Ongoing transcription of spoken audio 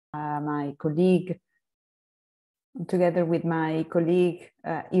my colleague, together with my colleague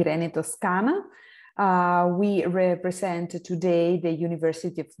Irene Toscana. We represent today the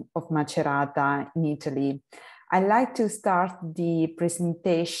University of Macerata in Italy. I'd like to start the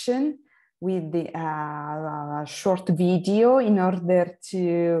presentation with the short video in order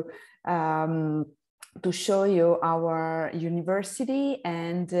to show you our university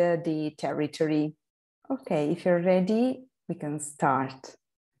and the territory. Okay, if you're ready, we can start.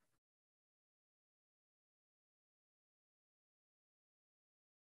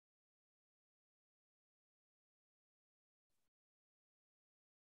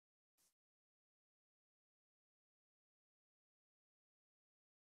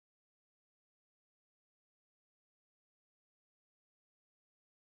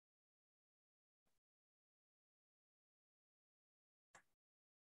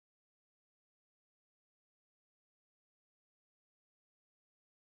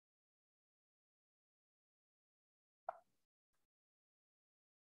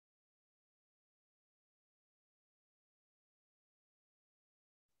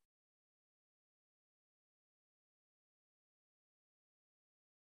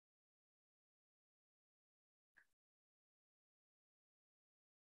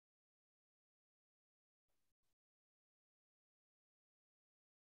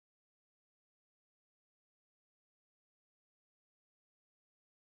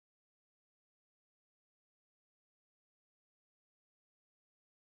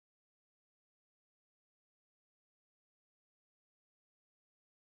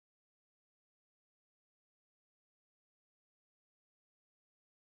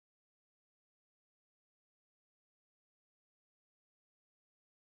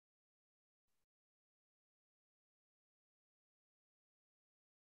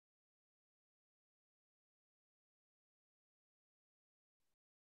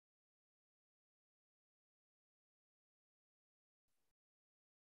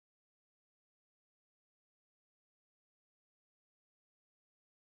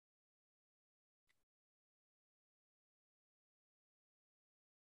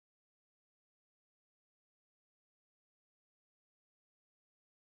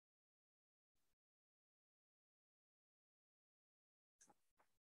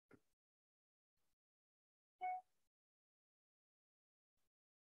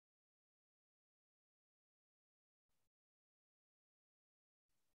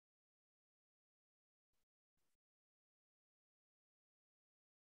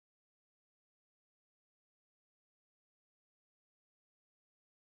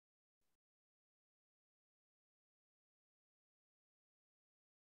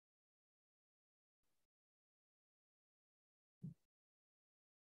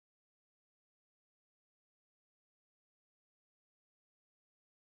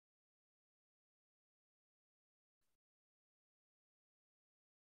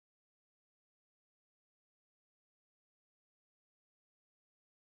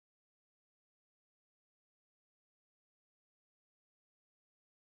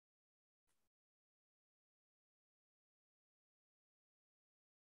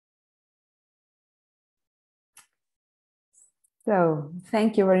 So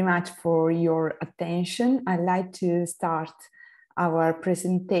thank you very much for your attention. I'd like to start our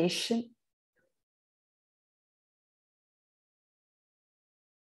presentation.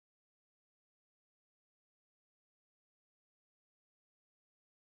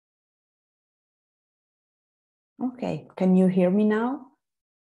 Okay, can you hear me now?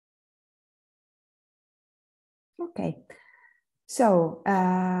 Okay, so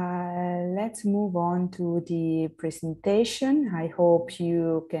let's move on to the presentation. I hope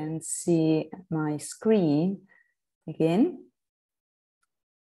you can see my screen again.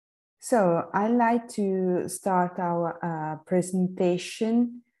 So I'd like to start our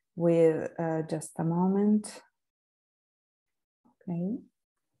presentation with just a moment. Okay.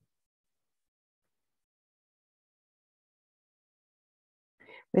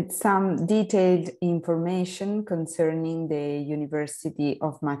 With some detailed information concerning the University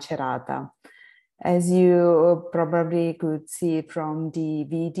of Macerata. As you probably could see from the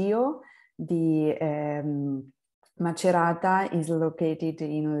video, the Macerata is located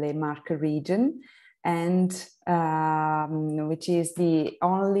in Le Marche region, and which is the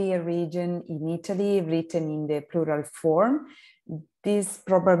only region in Italy written in the plural form. This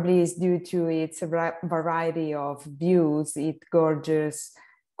probably is due to its variety of views, its gorgeous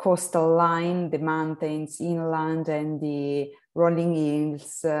coastal line, the mountains inland, and the rolling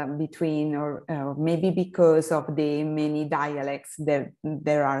hills between, or maybe because of the many dialects that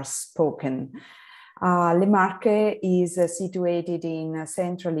there are spoken. Le Marche is situated in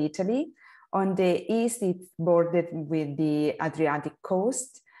central Italy. On the east, it's bordered with the Adriatic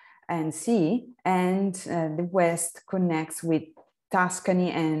coast and sea, and the west connects with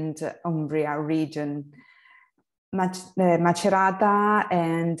Tuscany and Umbria region. Macerata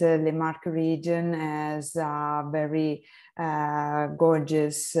and Le Marche region has a very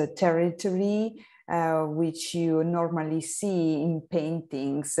gorgeous territory, which you normally see in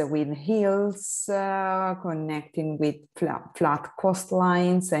paintings with hills connecting with flat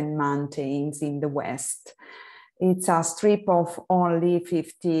coastlines and mountains in the west. It's a strip of only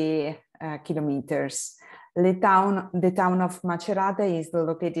 50 kilometers. The town of Macerata is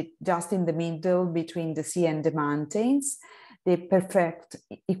located just in the middle between the sea and the mountains, the perfect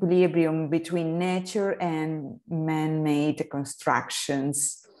equilibrium between nature and man-made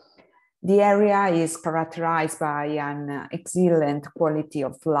constructions. The area is characterized by an excellent quality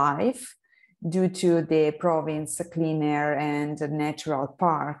of life due to the province's clean air and natural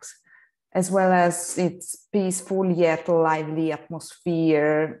parks, as well as its peaceful yet lively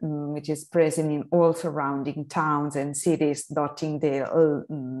atmosphere, which is present in all surrounding towns and cities dotting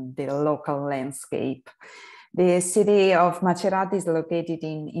the local landscape. The city of Macerata is located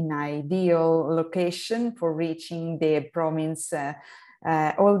in an ideal location for reaching the province,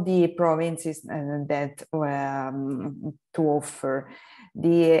 all the provinces that to offer.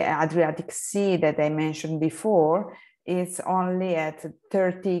 The Adriatic Sea that I mentioned before is only at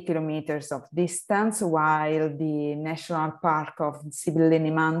 30 kilometers of distance, while the National Park of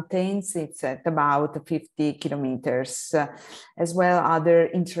Sibillini Mountains, it's at about 50 kilometers. As well, other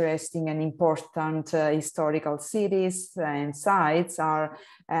interesting and important historical cities and sites are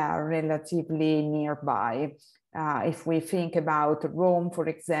relatively nearby. If we think about Rome, for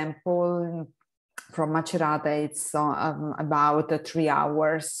example, from Macerata, it's about 3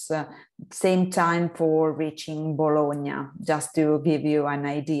 hours, same time for reaching Bologna, just to give you an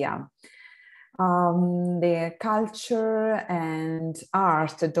idea. The culture and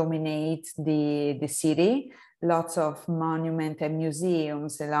art dominate the city. Lots of monuments and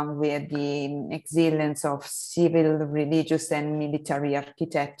museums, along with the excellence of civil, religious, and military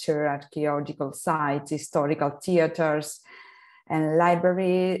architecture, archaeological sites, historical theaters, and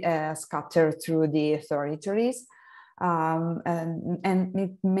library scattered through the territories. And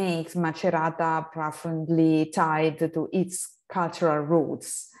it makes Macerata profoundly tied to its cultural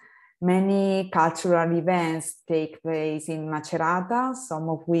roots. Many cultural events take place in Macerata, some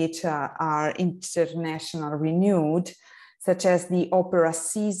of which are international renewed, such as the opera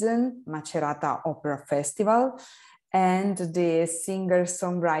season, Macerata Opera Festival, and the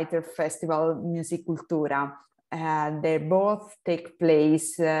singer-songwriter festival Musicultura. They both take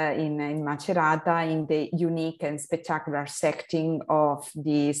place in Macerata in the unique and spectacular setting of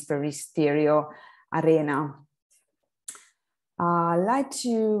the Sferisterio Arena. I'd like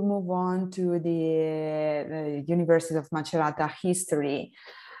to move on to the University of Macerata history.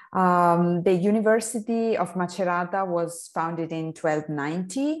 The University of Macerata was founded in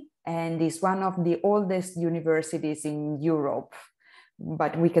 1290 and is one of the oldest universities in Europe,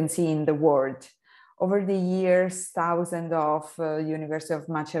 but we can see in the world. Over the years, thousands of University of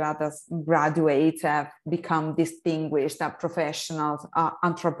Macerata's graduates have become distinguished professionals,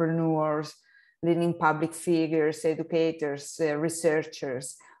 entrepreneurs, leading public figures, educators,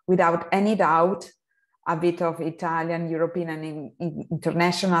 researchers. Without any doubt, a bit of Italian, European, and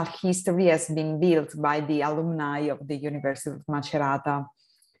international history has been built by the alumni of the University of Macerata.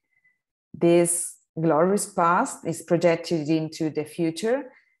 This glorious past is projected into the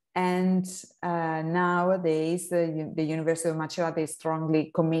future, and nowadays the University of Macerata is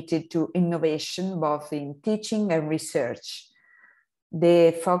strongly committed to innovation, both in teaching and research.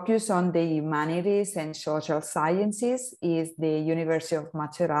 The focus on the humanities and social sciences is the University of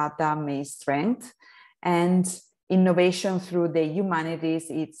Macerata's main strength, and innovation through the humanities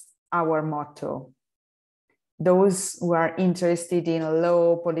is our motto. Those who are interested in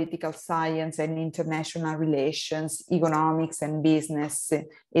law, political science, and international relations, economics and business,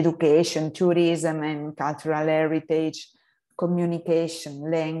 education, tourism and cultural heritage, communication,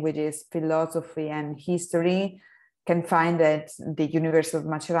 languages, philosophy, and history can find at the University of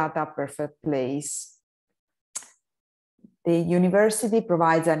Macerata a perfect place. The university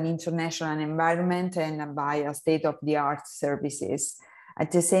provides an international environment and by state-of-the-art services.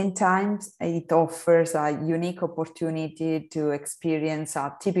 At the same time, it offers a unique opportunity to experience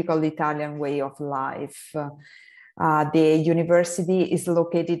a typical Italian way of life. The university is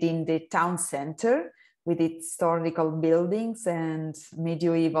located in the town center with its historical buildings and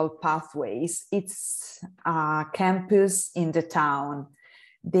medieval pathways. It's a campus in the town.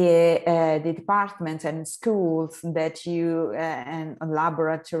 the departments and schools that you and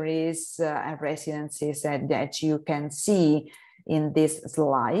laboratories and residencies that you can see in this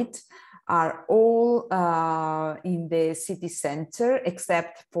slide are all in the city center,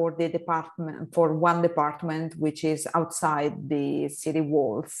 except for the department, for one department which is outside the city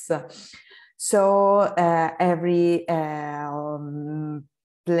walls. So every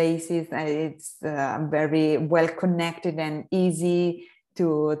places it's very well connected and easy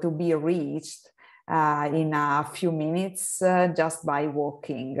to be reached in a few minutes just by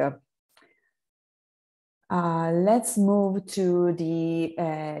walking. Let's move to the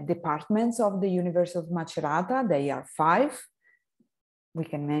departments of the University of Macerata. They are 5. We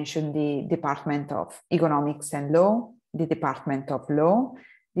can mention the Department of Economics and Law, the Department of Law,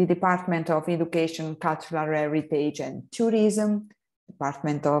 the Department of Education, Cultural Heritage and Tourism,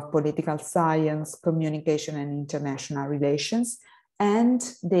 Department of Political Science, Communication and International Relations, and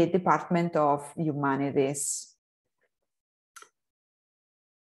the Department of Humanities.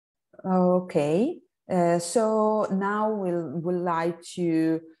 Okay. So now we'll like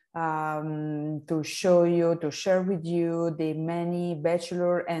to share with you the many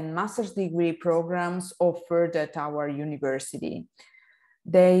bachelor and master's degree programs offered at our university.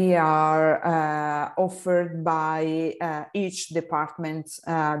 They are offered by each department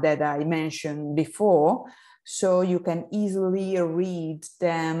that I mentioned before, so you can easily read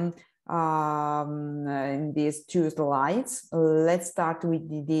them in these 2 slides. Let's start with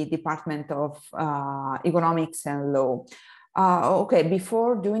the Department of Economics and Law. Okay,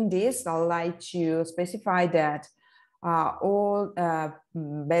 before doing this, I'd like to specify that all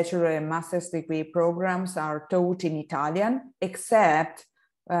bachelor and master's degree programs are taught in Italian, except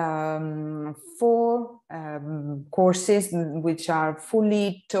 4 courses which are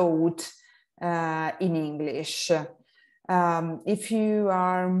fully taught in English. If you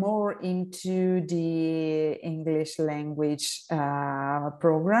are more into the English language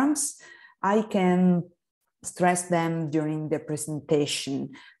programs, I can stress them during the presentation.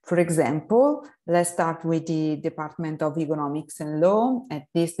 For example, let's start with the Department of Economics and Law. At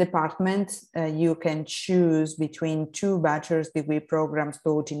this department, you can choose between 2 bachelor's degree programs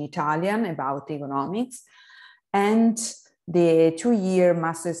taught in Italian about economics and the 2-year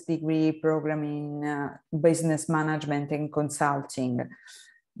master's degree program in business management and consulting.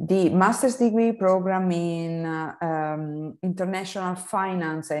 The master's degree program in international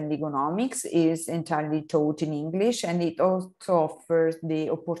finance and economics is entirely taught in English, and it also offers the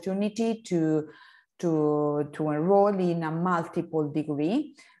opportunity to enroll in a multiple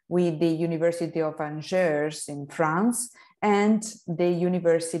degree with the University of Angers in France and the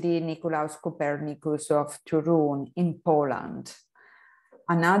University Nicolaus Copernicus of Toruń in Poland.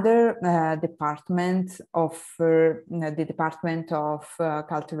 Another department the Department of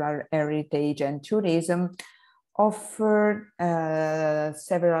Cultural Heritage and Tourism offered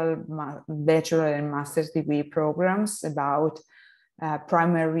several bachelor and master's degree programs about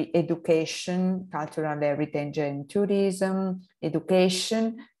primary education, cultural heritage and tourism,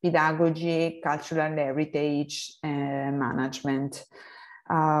 education, pedagogy, cultural heritage, management.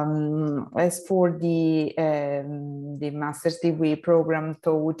 As for the master's degree program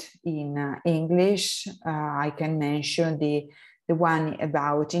taught in English, I can mention the one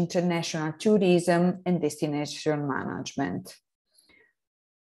about international tourism and destination management.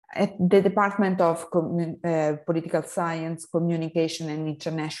 At the Department of Political Science, Communication and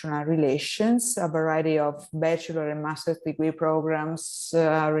International Relations, a variety of bachelor and master's degree programs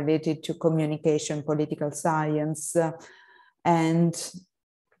related to communication, political science, and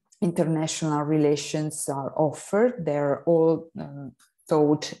international relations are offered. They're all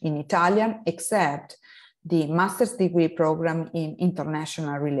taught in Italian, except the master's degree program in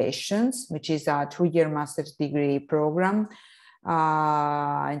international relations, which is a 2-year master's degree program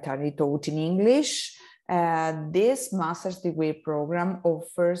entirely taught in English. This master's degree program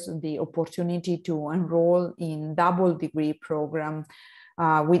offers the opportunity to enroll in double degree program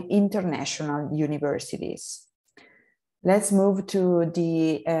with international universities. Let's move to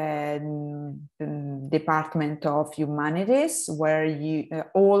the Department of Humanities, where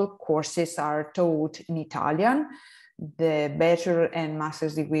all courses are taught in Italian. The bachelor and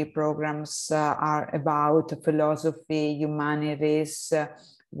master's degree programs are about philosophy, humanities,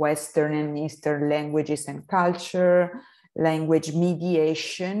 Western and Eastern languages and culture, language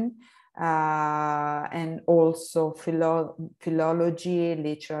mediation, and also philology,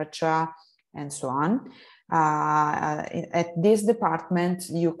 literature, and so on. At this department,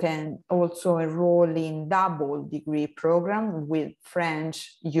 you can also enroll in double degree program with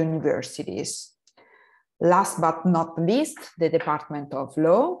French universities. Last but not least, the Department of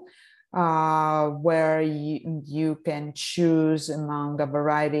Law, where you can choose among a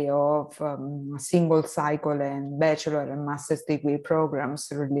variety of single cycle and bachelor and master's degree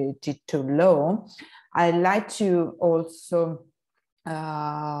programs related to law. I'd like to also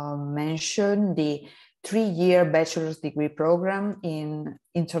mention the 3-year bachelor's degree program in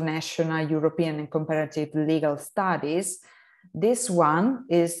International, European and Comparative Legal Studies. This one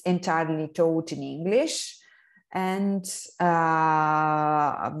is entirely taught in English. And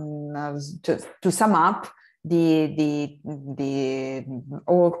to sum up,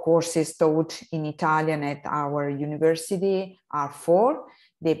 all courses taught in Italian at our university are 4.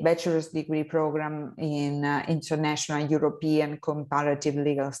 The bachelor's degree program in International, European Comparative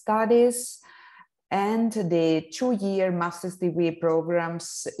Legal Studies, and the 2-year master's degree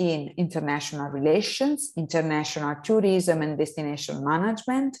programs in International Relations, International Tourism and Destination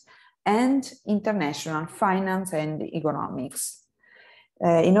Management, and International Finance and Economics.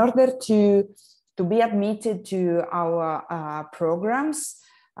 In order to be admitted to our programs,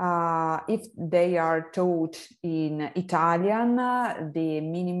 if they are taught in Italian, the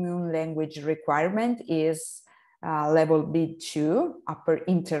minimum language requirement is level B2, upper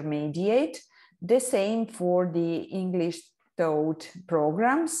intermediate. The same for the English taught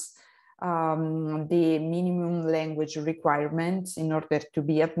programs. The minimum language requirement in order to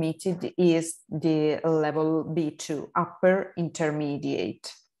be admitted is the level B2, upper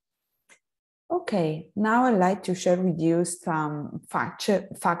intermediate. Okay, now I'd like to share with you some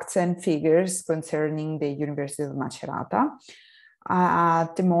facts and figures concerning the University of Macerata.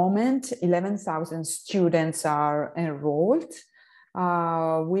 At the moment, 11,000 students are enrolled.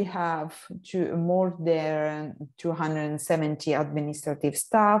 We have more than 270 administrative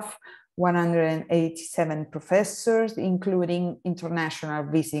staff, 187 professors, including international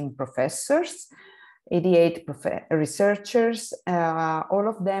visiting professors, 88 researchers, all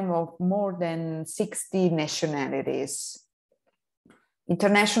of them of more than 60 nationalities.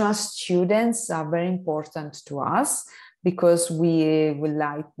 International students are very important to us because we would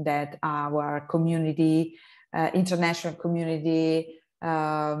like that our community, international community,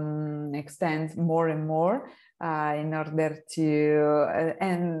 extends more and more. In order to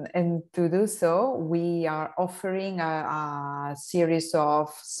and to do so, we are offering a series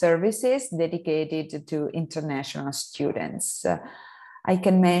of services dedicated to international students. I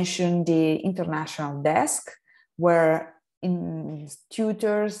can mention the international desk, where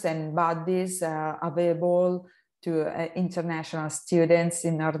tutors and buddies are available to international students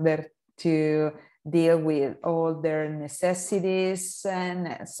in order to deal with all their necessities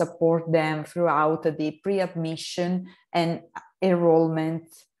and support them throughout the pre-admission and enrollment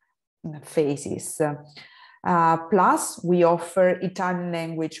phases. Plus, we offer Italian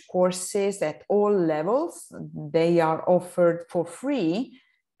language courses at all levels. They are offered for free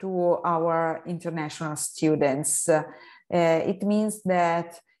to our international students. It means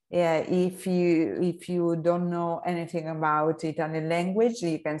that if you don't know anything about Italian language,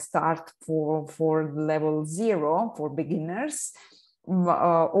 you can start for level 0 for beginners,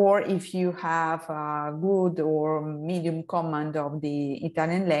 or if you have a good or medium command of the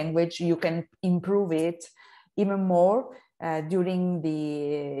Italian language, you can improve it even more during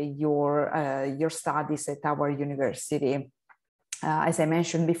your studies at our university. As I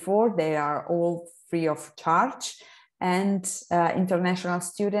mentioned before, they are all free of charge. And international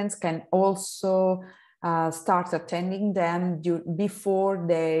students can also start attending them before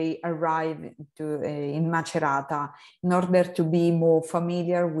they arrive in Macerata, in order to be more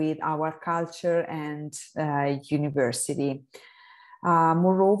familiar with our culture and university.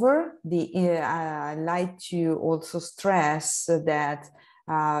 Moreover, I'd like to also stress that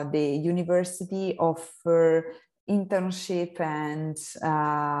the university offers internship and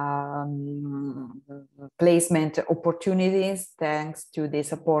placement opportunities thanks to the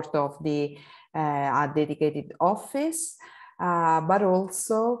support of the dedicated office, but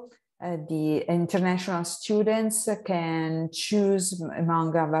also the international students can choose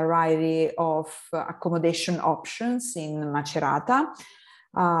among a variety of accommodation options in Macerata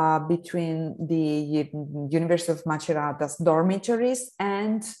between the University of Macerata's dormitories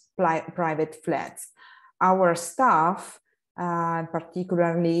and private flats. Our staff,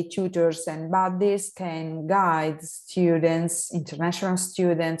 particularly tutors and buddies, can guide students, international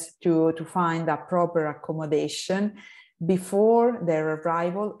students, to find a proper accommodation before their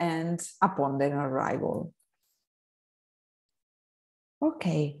arrival and upon their arrival.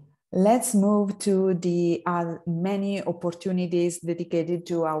 Okay, let's move to the many opportunities dedicated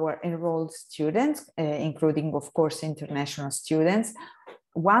to our enrolled students, including, of course, international students.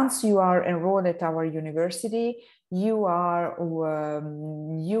 once you are enrolled at our university, you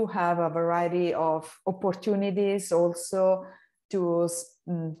have a variety of opportunities also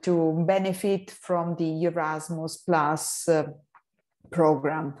to benefit from the Erasmus Plus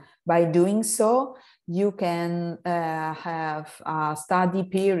program. By doing so, you can have a study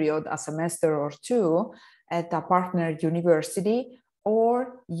period, a semester or two, at a partner university,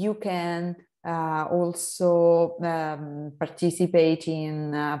 or you can also participate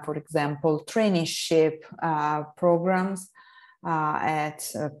in, for example, traineeship programs at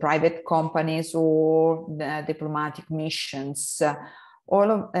private companies or diplomatic missions.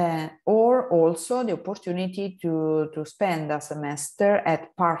 Or also the opportunity to spend a semester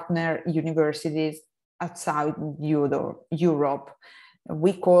at partner universities outside Europe.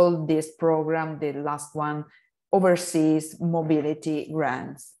 We call this program, the last one, overseas mobility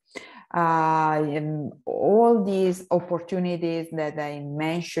grants. All these opportunities that I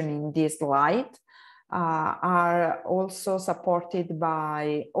mentioned in this slide are also supported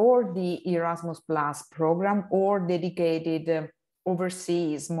by or the Erasmus Plus program or dedicated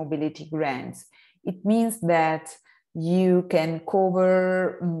overseas mobility grants. It means that you can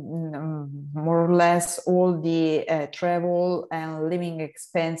cover more or less all the travel and living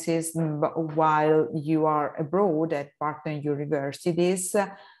expenses while you are abroad at partner universities,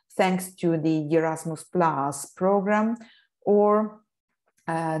 thanks to the Erasmus Plus program or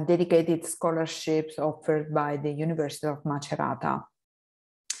dedicated scholarships offered by the University of Macerata.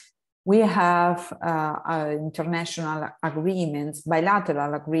 We have international agreements,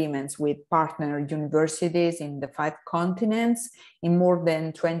 bilateral agreements with partner universities in the 5 continents, in more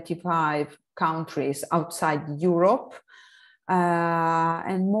than 25 countries outside Europe,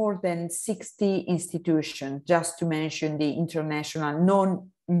 and more than 60 institutions, just to mention the international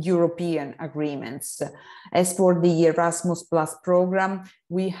non-European agreements. As for the Erasmus Plus program,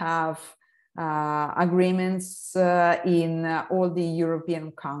 we have agreements in all the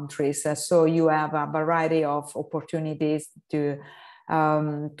European countries. So you have a variety of opportunities to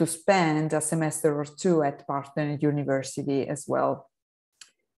spend a semester or two at partner university as well.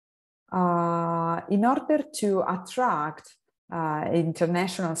 In order to attract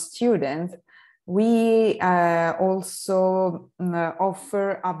international students, we also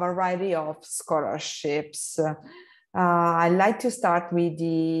offer a variety of scholarships. I'd like to start with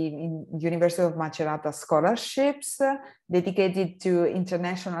the University of Macerata scholarships dedicated to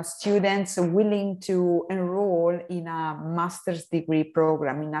international students willing to enroll in a master's degree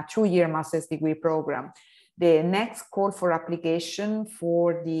program, in a 2-year master's degree program. The next call for application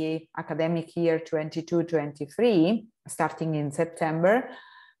for the academic year 22-23, starting in September,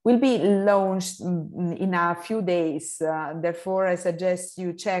 will be launched in a few days. Therefore, I suggest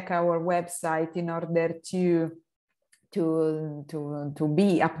you check our website in order to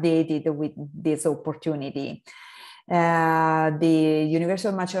be updated with this opportunity. The University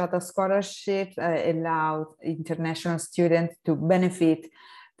of Macerata scholarship allows international students to benefit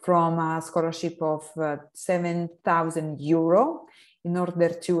from a scholarship of 7,000 euro in order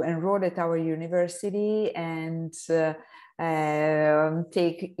to enroll at our university and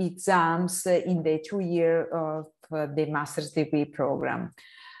take exams in the 2-year of the master's degree program.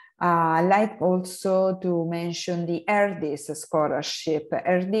 I'd like also to mention the ERDIS scholarship.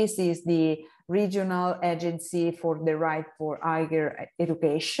 ERDIS is the regional agency for the right for higher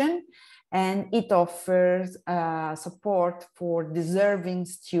education, and it offers support for deserving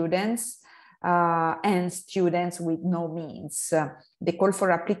students and students with no means. The call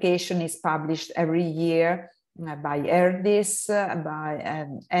for application is published every year by ERDIS by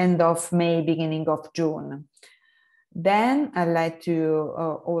end of May, beginning of June. Then I'd like to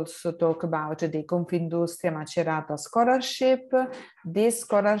also talk about the Confindustria Macerata scholarship. This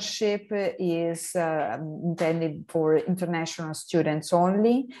scholarship is intended for international students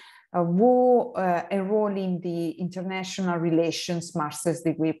only who enroll in the International Relations Master's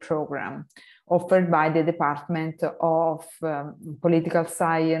Degree Program offered by the Department of Political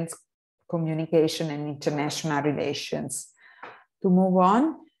Science, Communication and International Relations. To move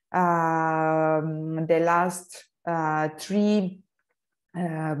on, the last 3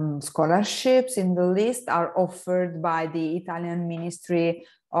 scholarships in the list are offered by the Italian Ministry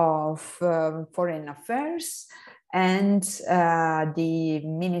of Foreign Affairs and the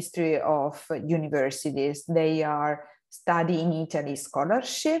Ministry of Universities. They are Study in Italy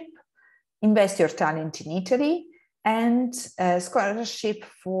scholarship, Invest Your Talent in Italy, and scholarship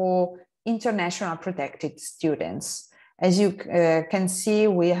for international protected students. As you can see,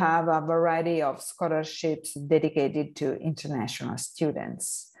 we have a variety of scholarships dedicated to international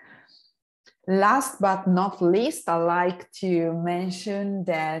students. Last but not least, I'd like to mention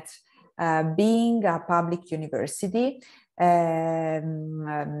that being a public university, the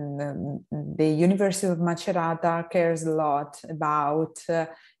University of Macerata cares a lot about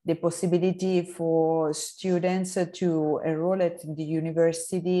the possibility for students to enroll at the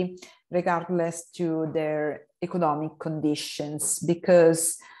university regardless to their economic conditions,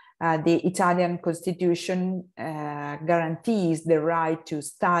 because the Italian constitution guarantees the right to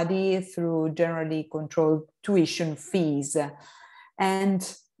study through generally controlled tuition fees.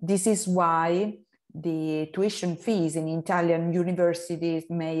 And this is why the tuition fees in Italian universities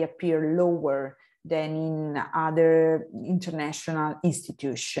may appear lower than in other international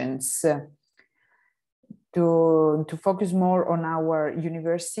institutions. To focus more on our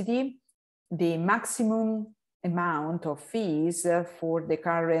university, the maximum amount of fees for the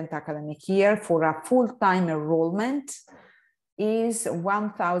current academic year for a full-time enrollment is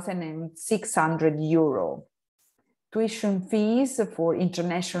 1,600 euro. Tuition fees for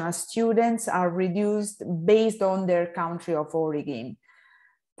international students are reduced based on their country of origin.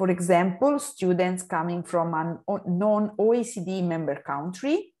 For example, students coming from a non-OECD member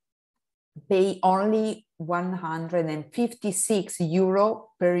country pay only 156 euro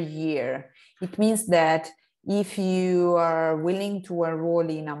per year. It means that if you are willing to enroll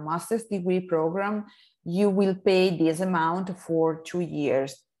in a master's degree program, you will pay this amount for 2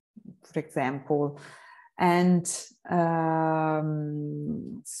 years, for example. And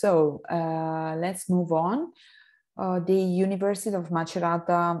let's move on. The University of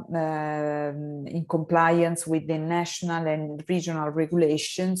Macerata, in compliance with the national and regional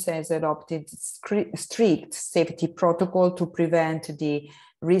regulations, has adopted strict safety protocol to prevent the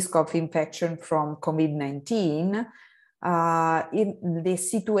risk of infection from COVID-19. The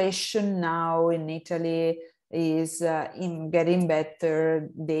situation now in Italy is getting better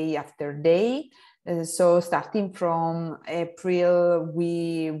day after day. So starting from April,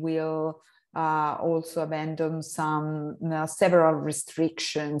 we will also abandon several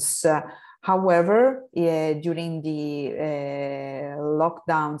restrictions. However, during the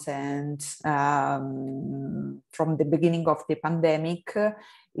lockdowns and from the beginning of the pandemic,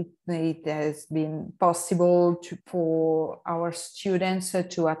 it has been possible for our students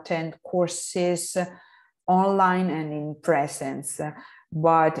to attend courses online and in presence.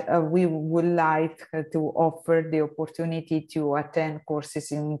 But we would like to offer the opportunity to attend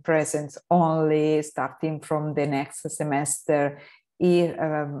courses in presence only starting from the next semester.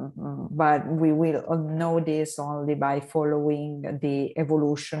 But we will know this only by following the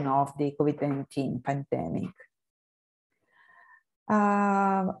evolution of the COVID-19 pandemic.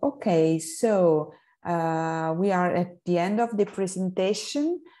 Okay, so we are at the end of the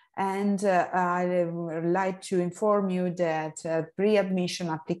presentation. And I would like to inform you that pre-admission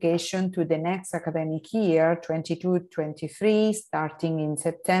application to the next academic year, 22-23, starting in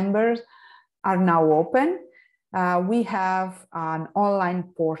September, are now open. We have an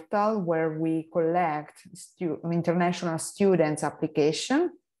online portal where we collect international students'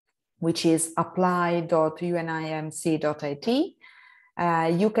 application, which is apply.unimc.it.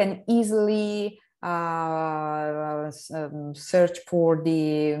 You can easily search for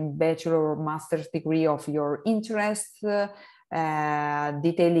the bachelor or master's degree of your interest.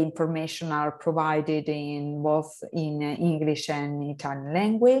 Detailed information are provided in both in English and Italian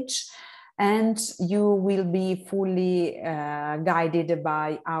language, and you will be fully guided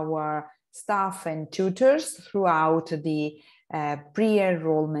by our staff and tutors throughout the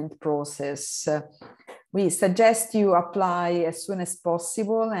pre-enrollment process. We suggest you apply as soon as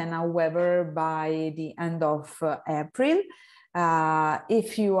possible, and however, by the end of April.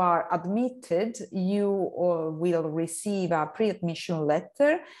 If you are admitted, you will receive a pre-admission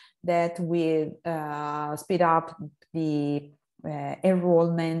letter that will speed up the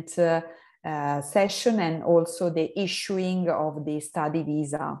enrollment session and also the issuing of the study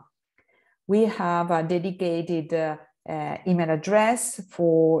visa. We have a dedicated email address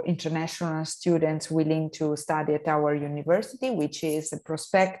for international students willing to study at our university, which is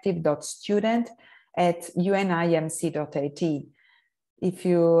prospective.student@unimc.it. If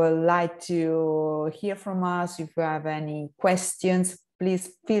you would like to hear from us, if you have any questions,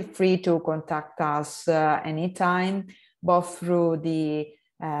 please feel free to contact us anytime, both through the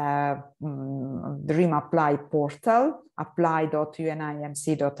Dream Apply portal,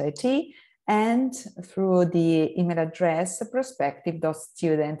 apply.unimc.it, and through the email address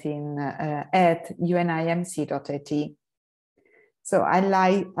prospective.student@unimc.it. So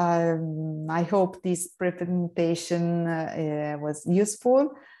I hope this presentation was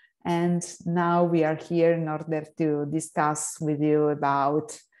useful, and now we are here in order to discuss with you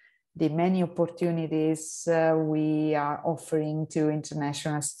about the many opportunities we are offering to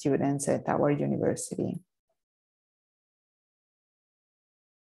international students at our university.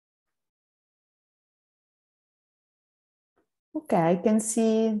 Okay, I can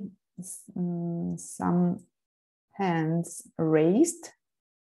see some hands raised.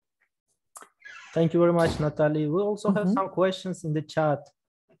 Thank you very much, Natalie. We also have some questions in the chat.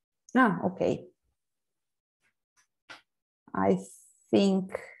 Ah, okay. I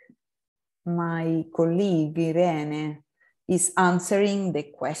think my colleague Irene is answering the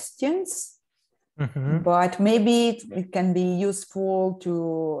questions, but maybe it can be useful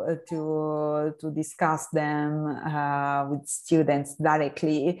to discuss them with students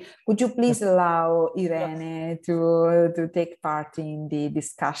directly. Could you please allow Irene to take part in the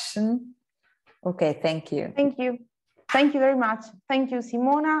discussion? Okay, thank you. Thank you. Thank you very much. Thank you,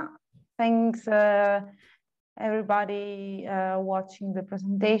 Simona. Thanks, everybody watching the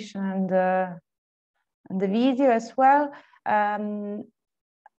presentation and the video as well.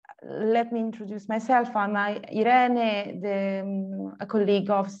 Let me introduce myself. I'm Irene, a colleague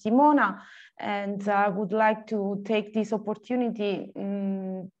of Simona, and I would like to take this opportunity,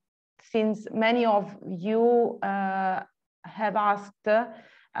 since many of you have asked,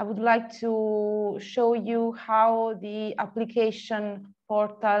 I would like to show you how the application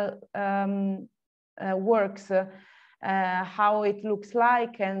portal works, how it looks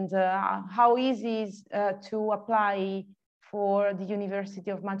like, and how easy it is to apply for the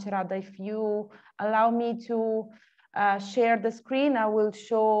University of Macerata. If you allow me to share the screen, I will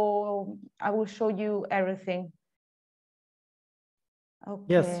show you everything. Okay.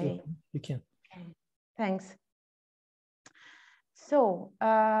 Yes, you can. Okay. Thanks. So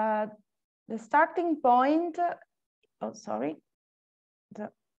the starting point. Oh, sorry.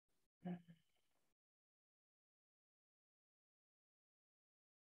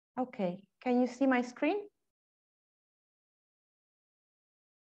 Okay. Can you see my screen?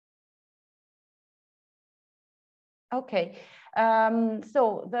 Okay,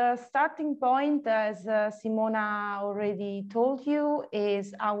 so the starting point, as Simona already told you,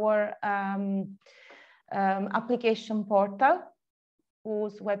 is our application portal,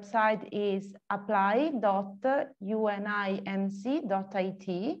 whose website is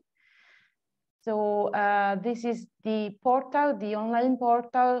apply.unimc.it. So this is the portal, the online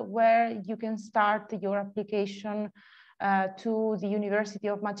portal, where you can start your application to the University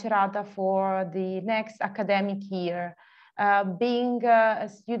of Macerata for the next academic year. Being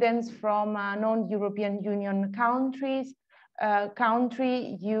students from non-European Union country,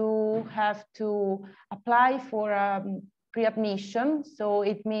 you have to apply for pre-admission. So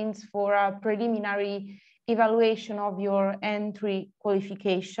it means for a preliminary evaluation of your entry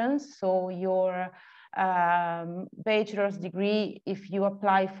qualifications. So your bachelor's degree if you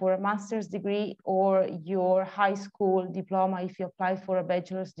apply for a master's degree, or your high school diploma if you apply for a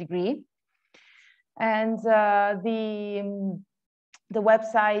bachelor's degree. And the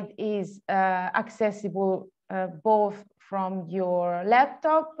website is accessible both from your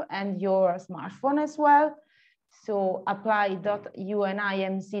laptop and your smartphone as well. So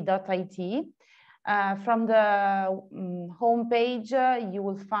apply.unimc.it. From the home page, you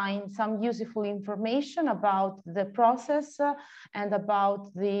will find some useful information about the process and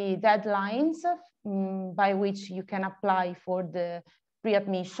about the deadlines by which you can apply for the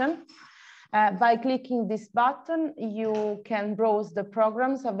pre-admission. By clicking this button, you can browse the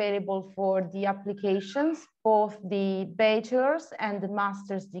programs available for the applications, both the bachelor's and the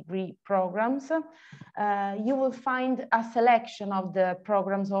master's degree programs. You will find a selection of the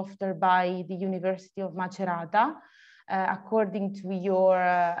programs offered by the University of Macerata according to your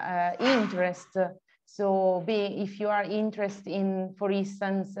interest. So if you are interested in, for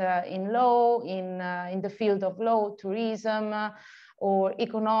instance, in law, in the field of law, tourism, or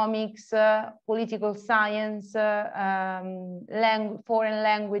economics, political science, foreign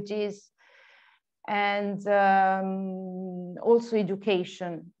languages, and also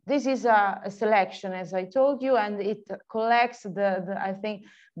education. This is a selection, as I told you, and it collects I think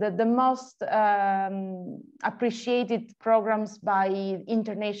the most appreciated programs by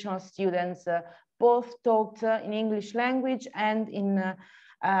international students, both taught in English language and in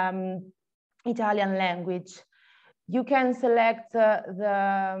Italian language. You can select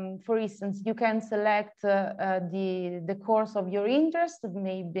for instance, you can select the course of your interest.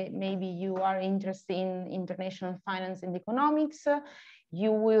 Maybe you are interested in international finance and economics.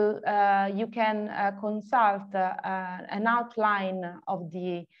 You can consult an outline of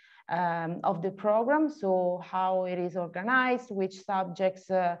the program, so how it is organized, which subjects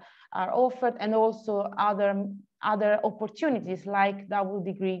are offered, and also other other opportunities like double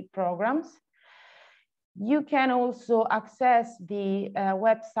degree programs. You can also access the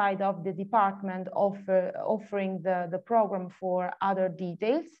website of the department offering the program for other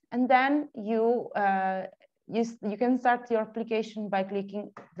details, and then you can start your application by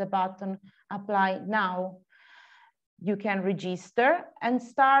clicking the button Apply Now. You can register and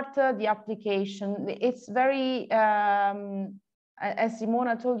start the application. It's very, as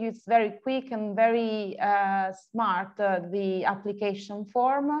Simona told you, it's very quick and very smart, the application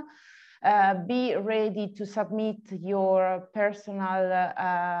form. Be ready to submit your personal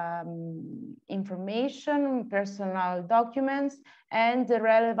information, personal documents, and the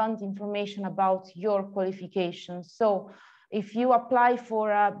relevant information about your qualifications. So if you apply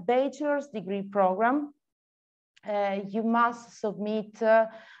for a bachelor's degree program, you must submit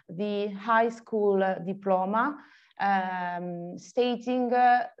the high school diploma stating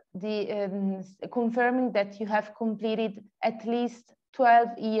confirming that you have completed at least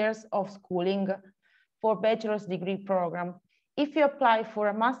 12 years of schooling for bachelor's degree program. If you apply for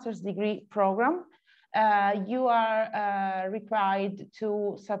a master's degree program, you are required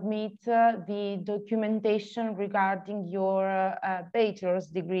to submit the documentation regarding your bachelor's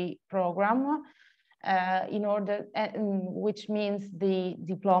degree program, which means the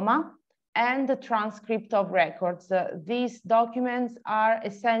diploma and the transcript of records. These documents are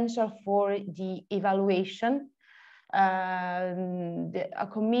essential for the evaluation. A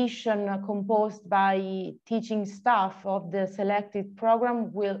commission composed by teaching staff of the selected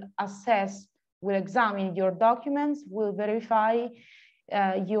program will examine your documents, will verify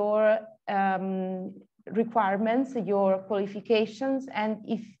your requirements, your qualifications, and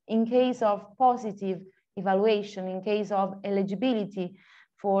if in case of positive evaluation, in case of eligibility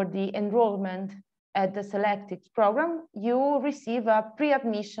for the enrollment at the selected program, you receive a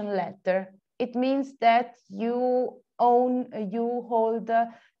pre-admission letter. It means that you hold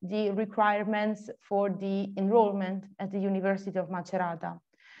the requirements for the enrollment at the University of Macerata.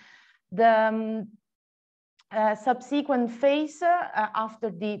 The subsequent phase after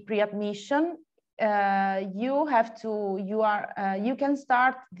the pre-admission, you can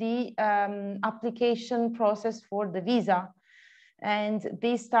start the application process for the visa, and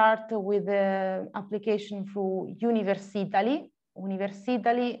they start with the application through Università.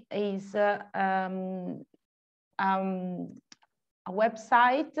 Università is a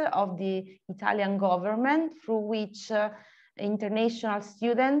website of the Italian government through which international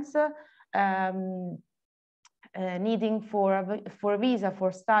students needing for a visa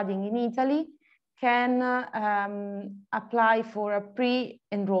for studying in Italy can apply for a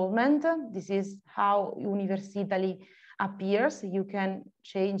pre-enrollment. This is how Università appears. You can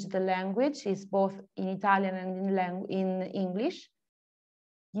change the language. It's both in Italian and in English.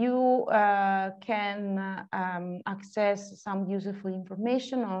 You can access some useful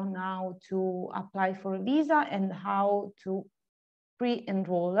information on how to apply for a visa and how to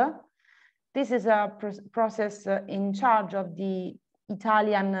pre-enroll. This is a process in charge of the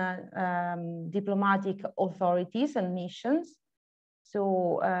Italian diplomatic authorities and missions.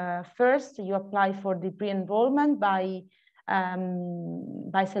 So first you apply for the pre-enrollment by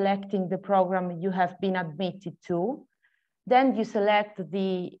selecting the program you have been admitted to. Then you select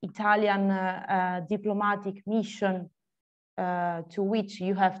the Italian diplomatic mission to which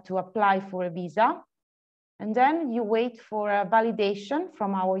you have to apply for a visa. And then you wait for a validation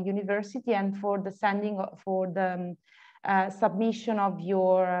from our university and for the submission of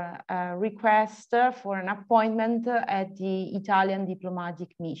your request for an appointment at the Italian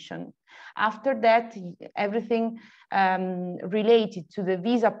diplomatic mission. After that, everything related to the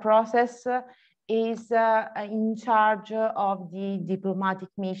visa process is in charge of the diplomatic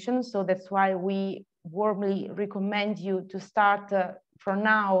mission. So that's why we warmly recommend you to start from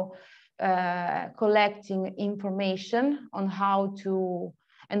now collecting information on how to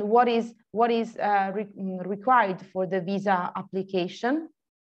and what is required for the visa application.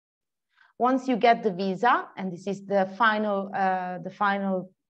 Once you get the visa, and this is the final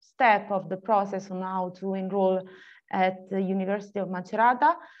step of the process on how to enroll at the University of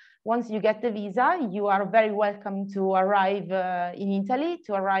Macerata. Once you get the visa, you are very welcome to arrive in Italy,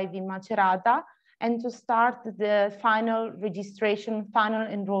 to arrive in Macerata, and to start the final registration, final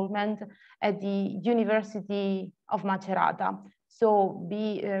enrollment at the University of Macerata. So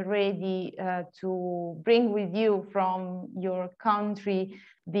be ready to bring with you from your country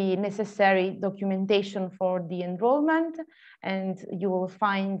the necessary documentation for the enrollment, and you will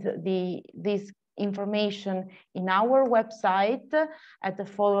find this information in our website at the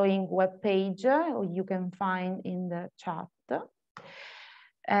following web page you can find in the chat.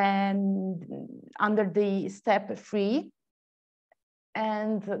 and under the step 3.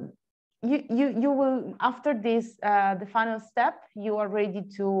 And you will, after this, the final step, you are ready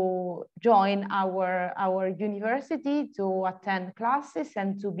to join our university, to attend classes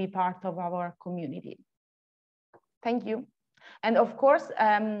and to be part of our community. Thank you. And of course,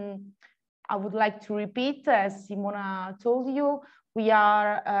 I would like to repeat, as Simona told you, we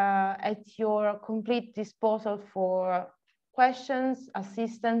are at your complete disposal for questions,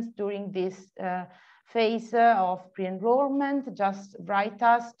 assistance during this phase of pre-enrollment. Just write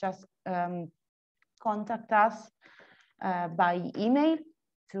us, just contact us by email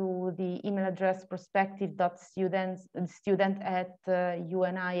to the email address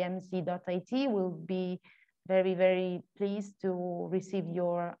prospective.student@unimc.it. We'll be very, very pleased to receive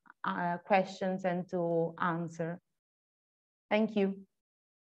your questions and to answer. Thank you.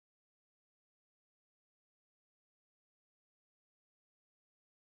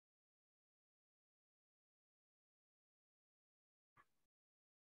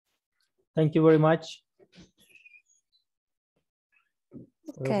 Thank you very much.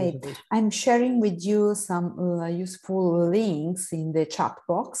 Okay, I'm sharing with you some useful links in the chat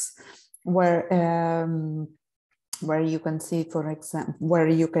box where you can see, for example, where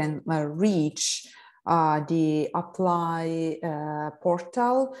you can reach the apply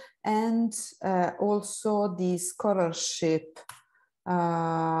portal and also the scholarship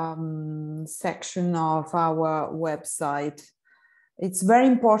section of our website. It's very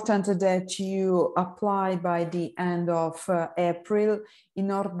important that you apply by the end of April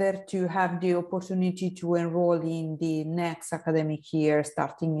in order to have the opportunity to enroll in the next academic year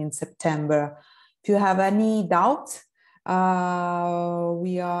starting in September. If you have any doubt,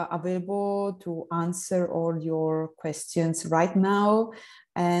 we are available to answer all your questions right now,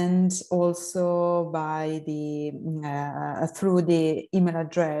 and also by the through the email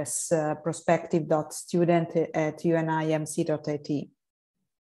address prospective.student@unimc.it.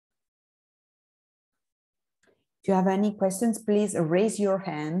 If you have any questions, please raise your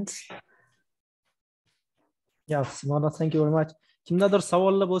hand. Yeah, Simona, thank you very much. Kimdadir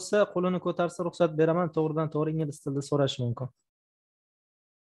savollar bo'lsa, qo'lini ko'tarsa ruxsat beraman, to'g'ridan-to'g'ri ingliz tilida so'rash mumkin.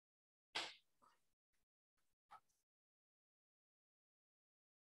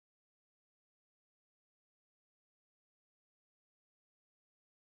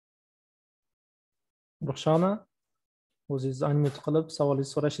 Ruxshona, o'zingizni unmute qilib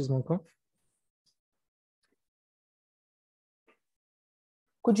savolingizni so'rashingiz mumkin.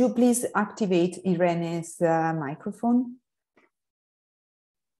 Could you please activate Irene's microphone?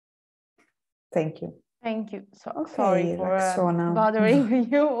 Thank you. Thank you. So, Okay, sorry for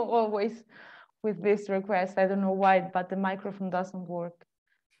bothering you always with this request. I don't know why, but the microphone doesn't work.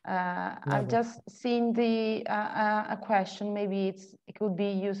 I've just seen a question. Maybe it could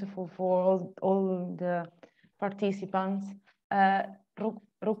be useful for all the participants.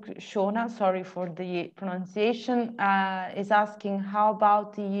 Rukshona, sorry for the pronunciation, is asking how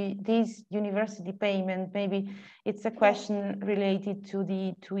about this university payment? Maybe it's a question related to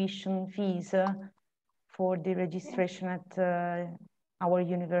the tuition fees for the registration at our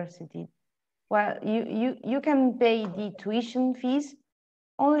university. Well, you can pay the tuition fees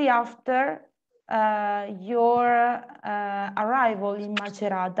only after your arrival in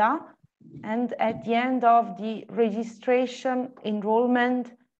Macerata and at the end of the registration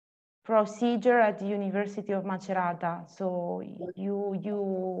enrollment procedure at the University of Macerata. So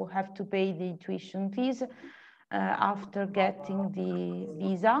you have to pay the tuition fees after getting the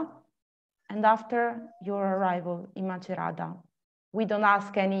visa and after your arrival in Macerata. We don't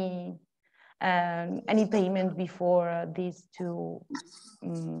ask any payment before these two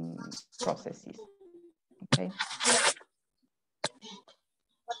processes. Okay.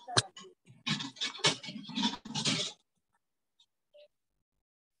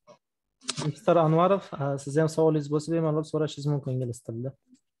 Mr. Anvarov, siz ham savolingiz bo'lsa, bemalol so'rashingiz mumkin ingliz tilida.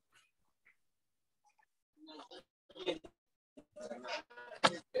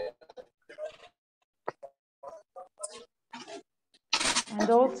 And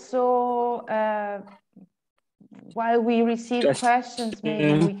also, while we receive questions,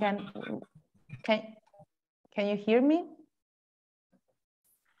 maybe we can you hear me?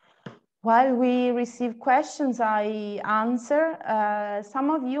 While we receive questions, I answer. Some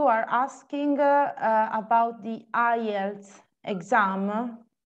of you are asking about the IELTS exam.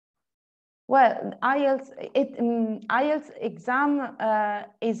 Well, IELTS exam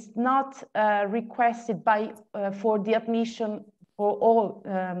is not requested for the admission for all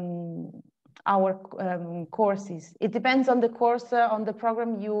our courses. It depends on the course, on the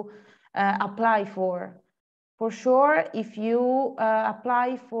program you apply for. For sure, if you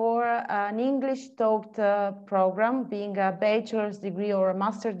apply for an English taught program, being a bachelor's degree or a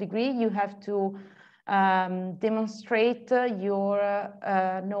master's degree, you have to demonstrate your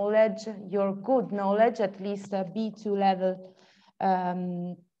knowledge, your good knowledge, at least a B2 level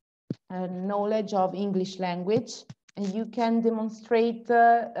knowledge of English language. And you can demonstrate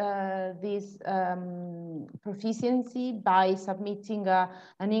this proficiency by submitting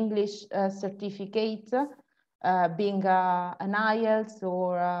an English certificate, being an IELTS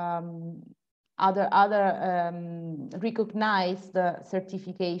or other recognized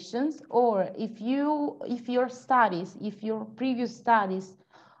certifications. Or if your previous studies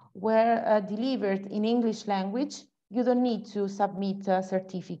were delivered in English language, you don't need to submit a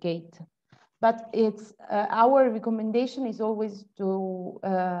certificate. But it's our recommendation is always to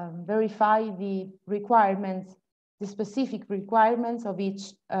verify the requirements, the specific requirements of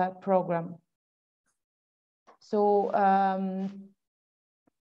each program. So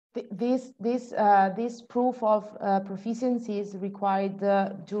this proof of proficiency is required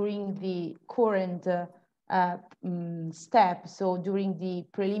during the current step, so during the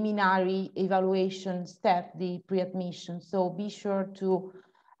preliminary evaluation step, the pre-admission. So be sure to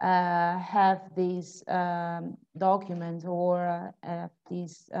have this document or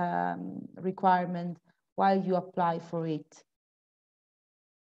this requirement while you apply for it.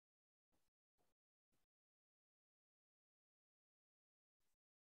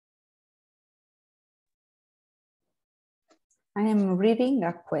 I am reading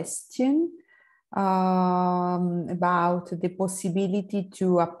a question about the possibility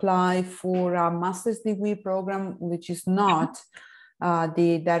to apply for a master's degree program, which is not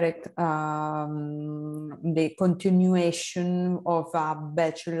the direct, the continuation of a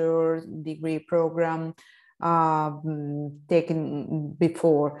bachelor degree program taken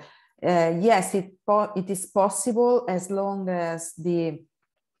before. Yes, it is possible as long as the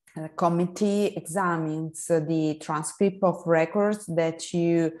committee examines the transcript of records that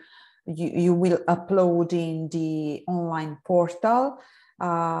you will upload in the online portal.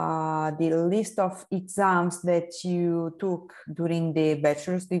 The list of exams that you took during the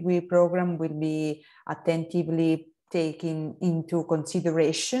bachelor's degree program will be attentively taken into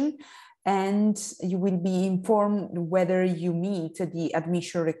consideration, and you will be informed whether you meet the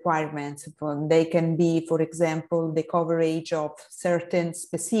admission requirements. They can be, for example, the coverage of certain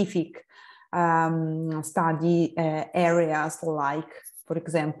specific study areas, like, for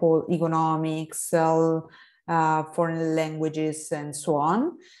example, economics, foreign languages, and so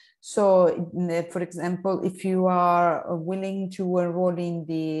on. So, for example, if you are willing to enroll in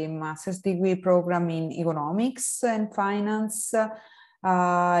the master's degree program in economics and finance,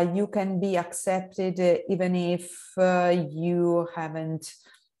 you can be accepted even if you haven't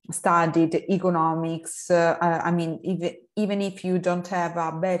studied economics. I mean, even if you don't have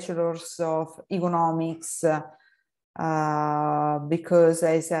a bachelor's of economics, because,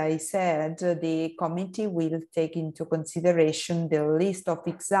 as I said, the committee will take into consideration the list of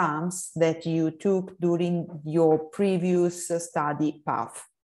exams that you took during your previous study path.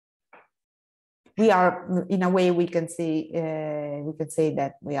 We are, in a way, we can say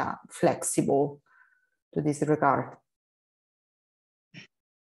that we are flexible to this regard.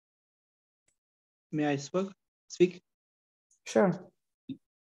 May I speak? Sure.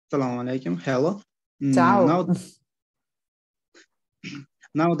 Assalamu alaikum. Hello. Ciao.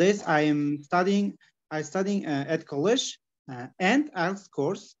 Nowadays, I'm studying at college and IELTS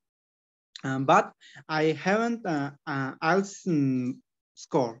course, but I haven't IELTS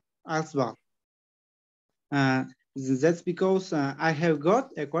score, IELTS well. That's because I have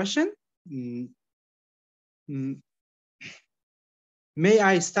got a question. May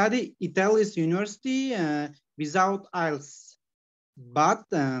I study Italy's university without IELTS? But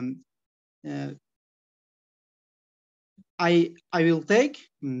I will take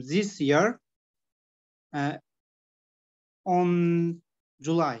this year on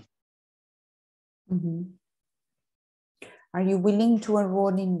July. Mm-hmm. Are you willing to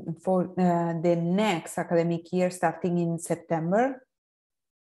enroll in for the next academic year starting in September?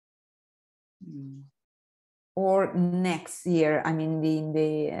 Or next year, I mean in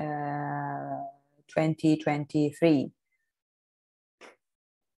the 2023?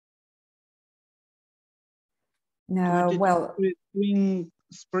 Well,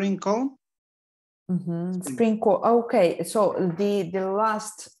 spring call. Spring call. Okay, so the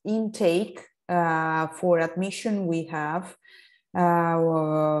last intake for admission we have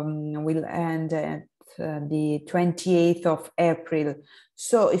will end at the 28th of April.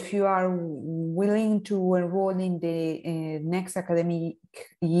 So if you are willing to enroll in the next academic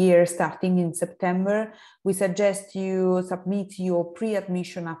year starting in September, we suggest you submit your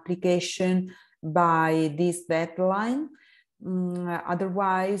pre-admission application by this deadline.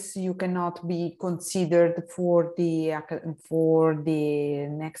 Otherwise, you cannot be considered for the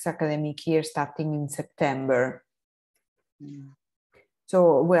next academic year starting in September.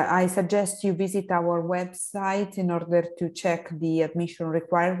 So I suggest you visit our website in order to check the admission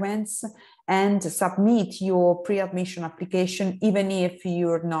requirements and submit your pre-admission application, even if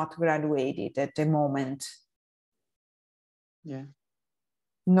you're not graduated at the moment. Yeah.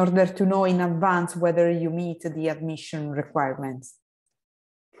 In order to know in advance whether you meet the admission requirements.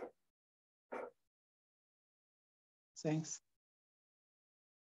 Thanks.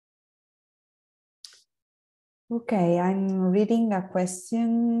 Okay, I'm reading a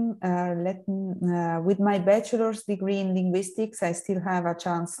question. With my bachelor's degree in linguistics, I still have a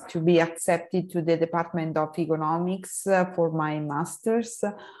chance to be accepted to the Department of Economics for my master's.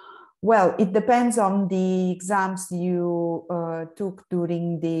 Well, it depends on the exams you took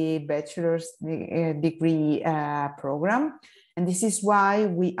during the bachelor's degree program. And this is why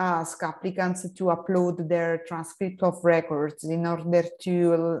we ask applicants to upload their transcript of records in order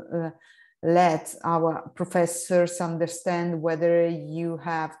to let our professors understand whether you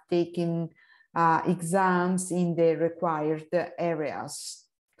have taken exams in the required areas.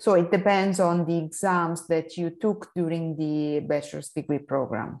 So it depends on the exams that you took during the bachelor's degree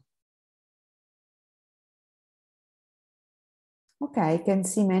program. Okay, I can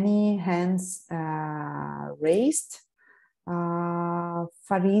see many hands raised.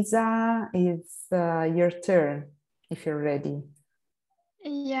 Fariza, it's your turn if you're ready.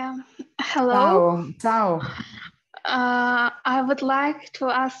 Yeah, hello. Ciao. I would like to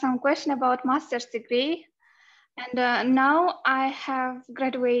ask some question about master's degree. And now I have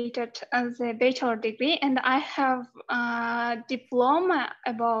graduated as a bachelor degree and I have a diploma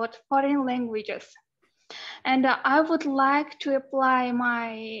about foreign languages. And I would like to apply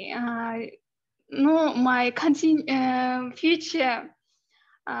my future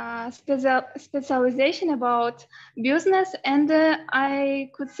specialization about business, and I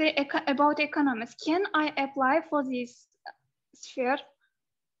could say about economics. Can I apply for this sphere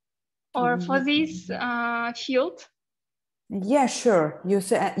or for this field? Yeah, sure. You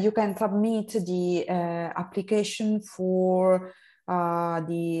can submit the application for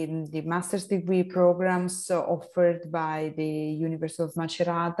the master's degree programs offered by the University of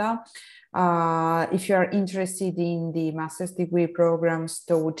Macerata. If you are interested in the master's degree programs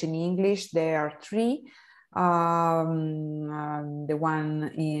taught in English, there are three. The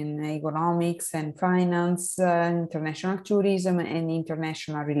one in economics and finance, international tourism, and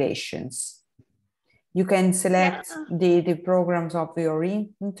international relations. You can select the programs of your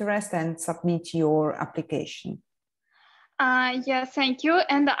interest and submit your application. Yeah, thank you.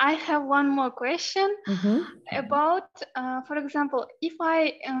 And I have one more question about, for example, if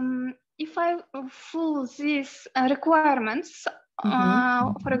I fulfill these requirements,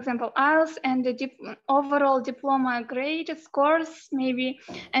 for example, IELTS and the overall diploma grade scores, maybe,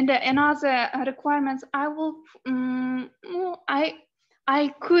 and another requirements, I will, I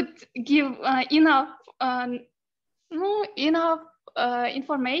could give enough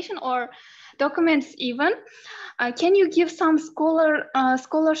information or documents even. Can you give some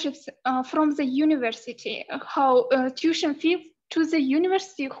scholarships from the university? How tuition fee to the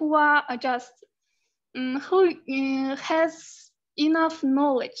university who are just who has enough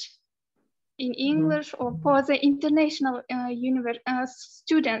knowledge in English or for the international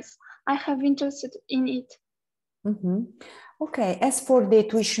students? I have interested in it. Okay, as for the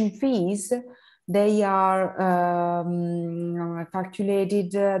tuition fees, they are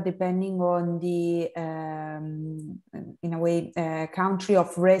calculated depending on the, in a way, country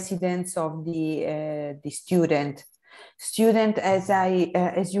of residence of the student.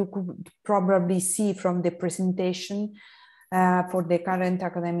 As you could probably see from the presentation, for the current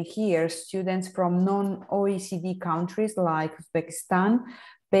academic year, students from non-OECD countries like Uzbekistan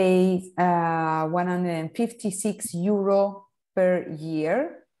pay €156 per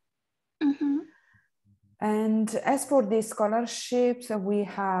year. And as for the scholarships, we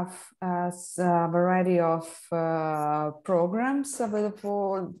have a variety of programs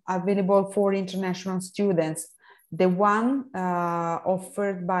available for international students. The one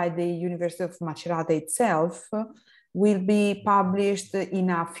offered by the University of Macerata itself will be published in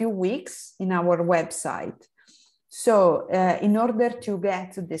a few weeks in our website. So in order to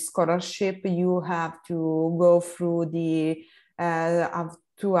get the scholarship, you have to go through the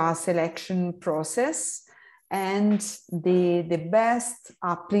to a selection process, and the best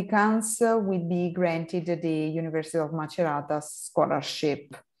applicants will be granted the University of Macerata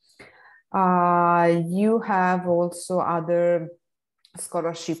scholarship. You have also other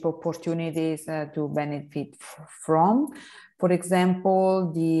scholarship opportunities to benefit from. For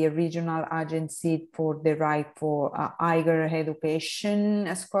example, the Regional Agency for the Right for Higher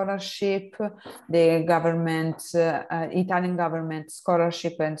Education scholarship, the government, Italian government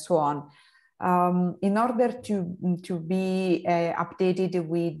scholarship, and so on. In order to be updated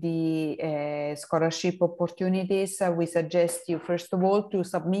with the scholarship opportunities, we suggest you, first of all, to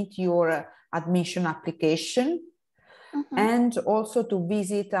submit your admission application, and also to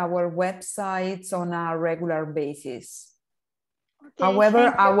visit our websites on a regular basis. Okay,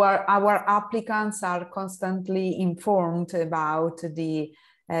 however, our applicants are constantly informed about the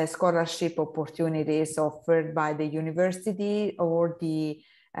scholarship opportunities offered by the university or the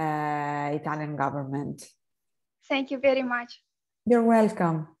Italian government. Thank you very much. You're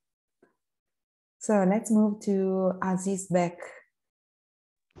welcome. So let's move to Aziz Beck.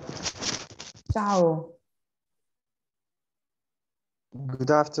 Ciao.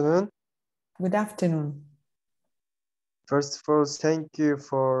 Good afternoon. Good afternoon. First of all, thank you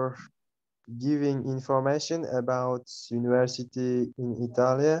for giving information about university in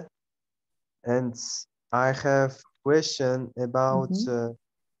Italy. And I have a question about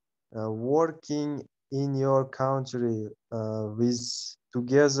working in your country with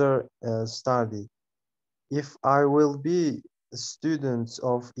together study. If I will be a student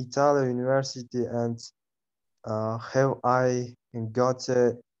of Italian University and have I got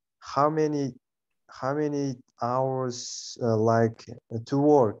how many hours like to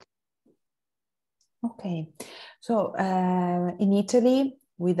work? Okay, so in Italy,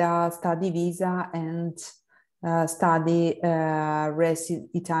 with a study visa and study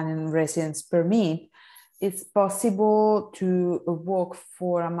Italian residence permit, it's possible to work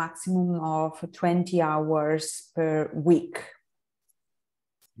for a maximum of 20 hours per week.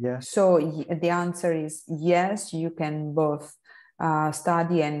 Yes. So the answer is yes, you can both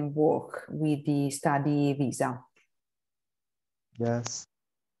study and work with the study visa. Yes.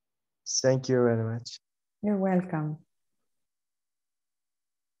 Thank you very much. You're welcome.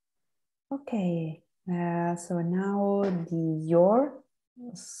 Okay, so now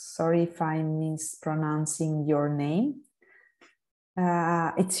sorry if I'm mispronouncing your name.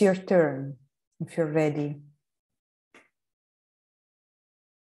 It's your turn, if you're ready.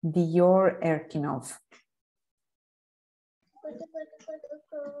 Dior Erkinov.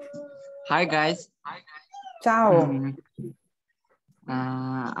 Hi guys. Ciao.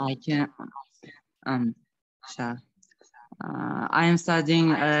 I am studying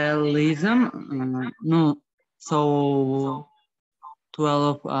LISM. So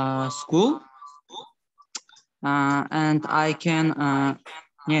 12 school. And I can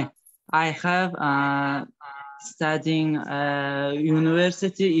I have studying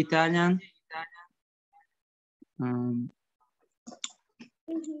University Italian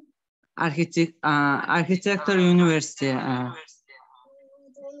Architecture University.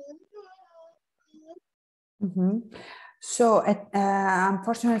 So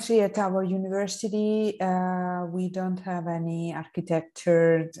unfortunately at our university, we don't have any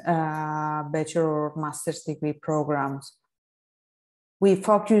architecture bachelor or master's degree programs. We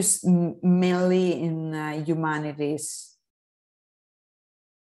focus mainly in humanities.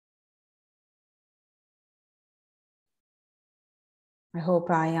 I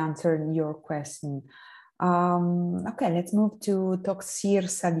hope I answered your question. Okay, let's move to Toksir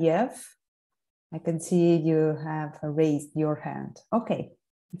Saliev. I can see you have raised your hand. Okay,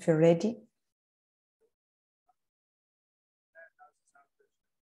 if you're ready.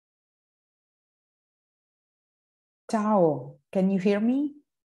 Ciao, can you hear me?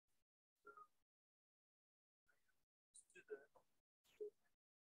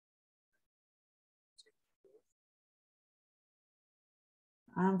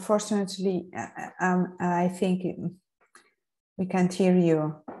 Unfortunately, I think we can't hear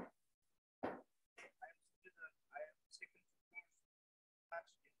you.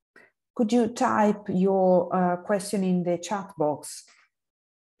 Could you type your question in the chat box?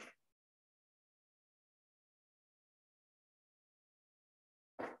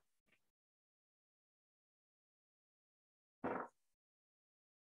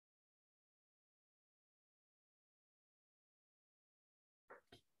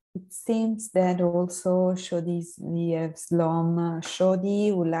 It seems that also Shodi Slom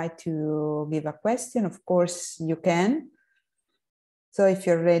Shodi would like to give a question. Of course, you can. So if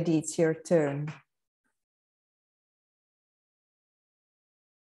you're ready, it's your turn.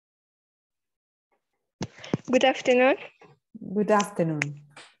 Good afternoon. Good afternoon.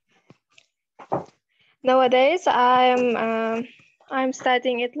 Nowadays, I'm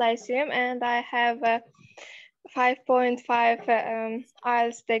studying at Lyceum, and I have a 5.5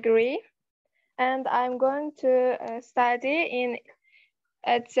 IELTS degree, and I'm going to study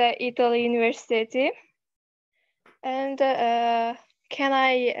at the Italy University. And can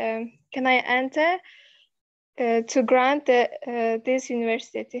I enter to grant this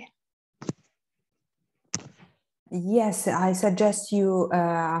university? Yes, I suggest you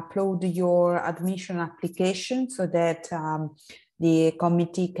upload your admission application so that the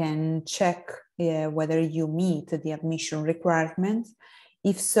committee can check whether you meet the admission requirements.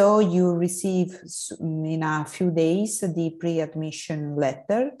 If so, you receive in a few days the pre-admission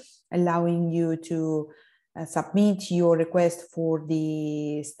letter allowing you to submit your request for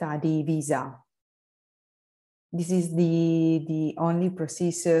the study visa. This is the only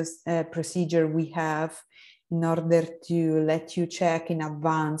procedure we have in order to let you check in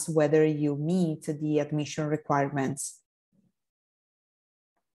advance whether you meet the admission requirements.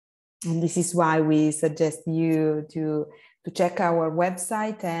 And this is why we suggest you to check our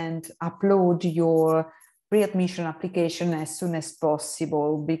website and upload your pre-admission application as soon as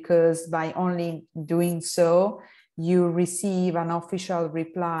possible, because by only doing so, you receive an official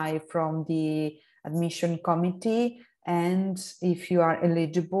reply from the admission committee. And if you are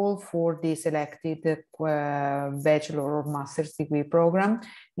eligible for the selected bachelor or master's degree program,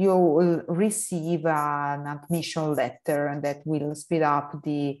 you will receive an admission letter that will speed up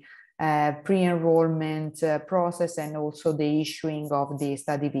the pre-enrollment process and also the issuing of the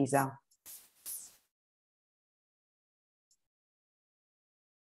study visa.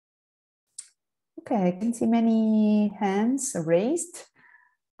 Okay, I can see many hands raised.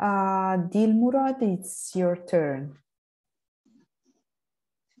 Dilmurad, it's your turn.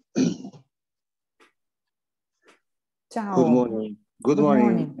 Ciao. Good morning. Good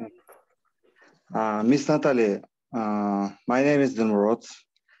morning. Miss Natalie, my name is Dilmurad.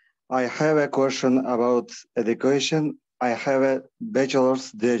 I have a question about education. I have a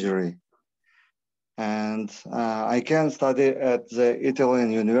bachelor's degree, and I can study at the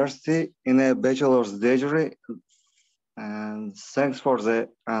Italian University in a bachelor's degree. And thanks for the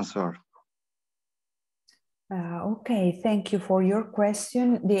answer. Okay, thank you for your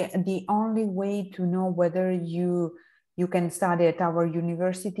question. The only way to know whether you can study at our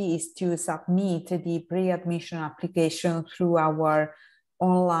university is to submit the pre-admission application through our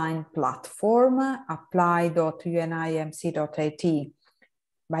online platform, apply.unimc.it.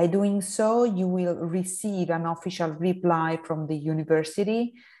 By doing so, you will receive an official reply from the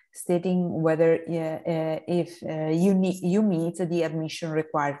university stating whether if you meet the admission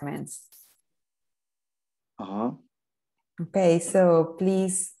requirements. Okay, so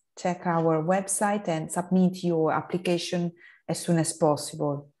please check our website and submit your application as soon as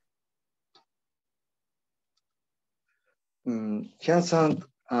possible. Can send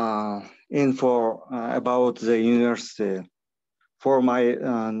info about the university for my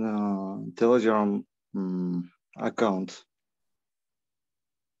Telegram account.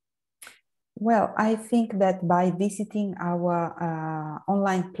 Well, I think that by visiting our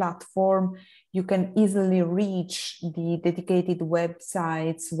online platform, you can easily reach the dedicated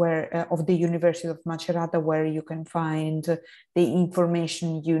websites of the University of Macerata, where you can find the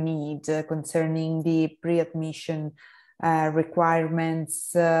information you need concerning the pre-admission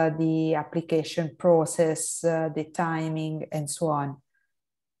requirements, the application process, the timing, and so on.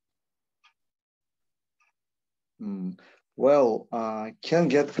 Well, can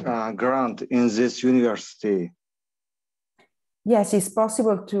get a grant in this university? Yes, it's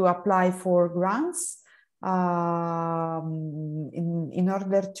possible to apply for grants. In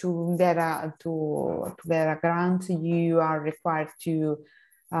order to get a grant, you are required to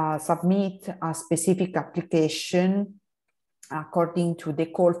submit a specific application according to the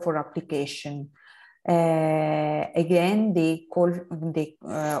call for application. Again,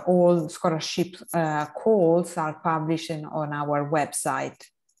 all scholarship calls are published on our website.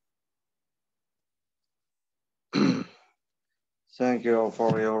 Thank you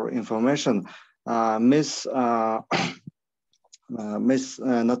for your information. Miss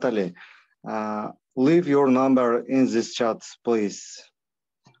Natalie, leave your number in this chat, please,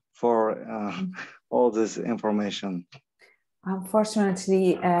 for all this information.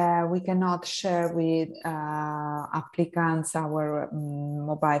 Unfortunately, we cannot share with applicants our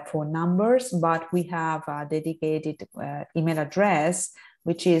mobile phone numbers, but we have a dedicated email address,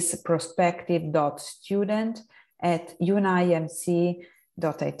 which is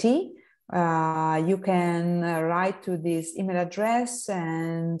prospective.student@unimc.it. You can write to this email address,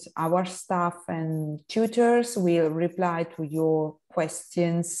 and our staff and tutors will reply to your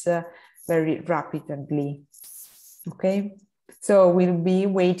questions very rapidly. Okay, so we'll be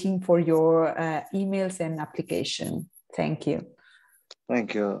waiting for your emails and application. Thank you.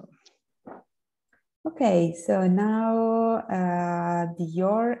 Thank you. Okay, so now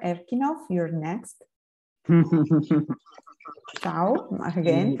Dior Erkinov, you're next. Ciao,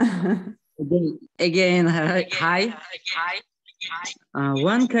 again. Again, hi.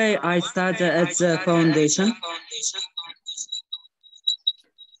 1K, I started at the foundation.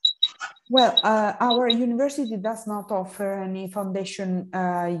 Well, our university does not offer any foundation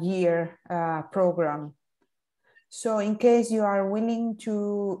year program. So in case you are willing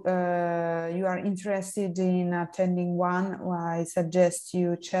to, you are interested in attending one, I suggest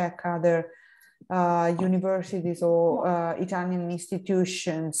you check other universities or Italian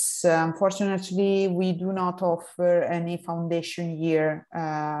institutions. Unfortunately, we do not offer any foundation year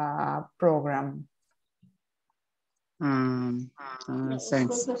program.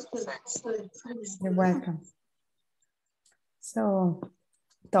 Thanks. You're welcome. So,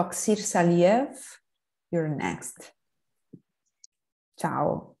 Toksir Saliev, you're next.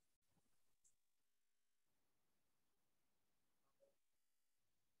 Ciao.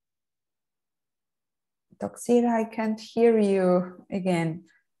 Toksir, I can't hear you again.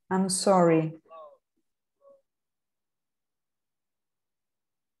 I'm sorry.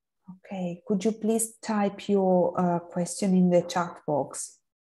 Okay, could you please type your question in the chat box?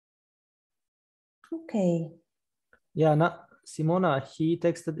 Okay. Yeah, Simona, he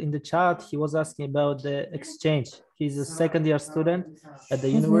texted in the chat. He was asking about the exchange. He's a second-year student at the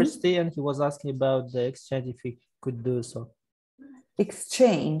university, and he was asking about the exchange, if he could do so.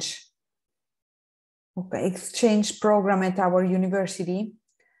 Exchange. Okay, exchange program at our university.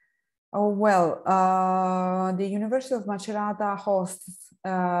 Oh, well, the University of Macerata hosts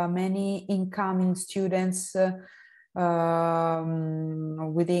many incoming students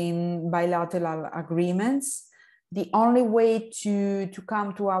within bilateral agreements. The only way to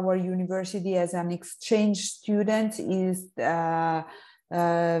come to our university as an exchange student is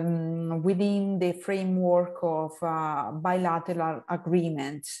within the framework of bilateral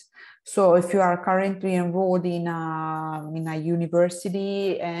agreements. So if you are currently enrolled in a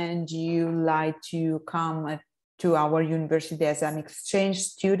university and you like to come to our university as an exchange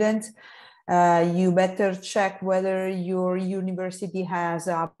student, you better check whether your university has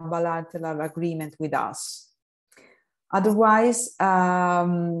a bilateral agreement with us. Otherwise,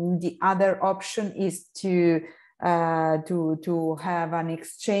 the other option is to have an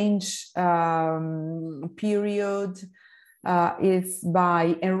exchange period. Is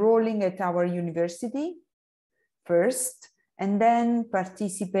by enrolling at our university first, and then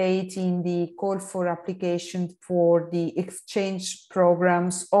participate in the call for application for the exchange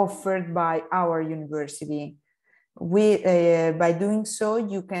programs offered by our university. By doing so,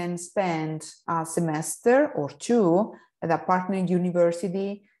 you can spend a semester or two at a partner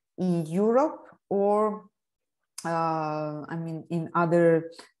university in Europe or in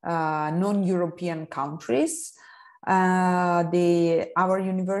other non-European countries. Our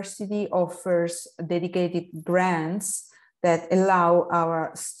university offers dedicated grants that allow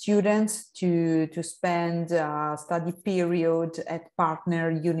our students to spend a study period at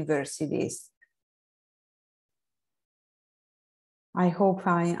partner universities. I hope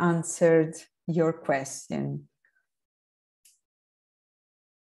I answered your question.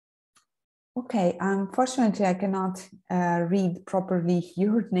 Okay, unfortunately, I cannot read properly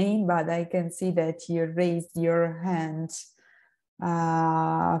your name, but I can see that you raised your hand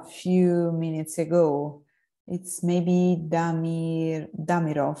a few minutes ago. It's maybe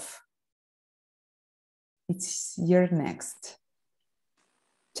Damirov. It's your next.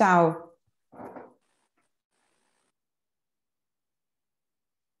 Ciao.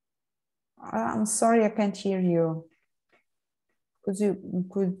 I'm sorry, I can't hear you. Could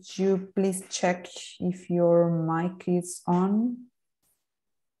you please check if your mic is on?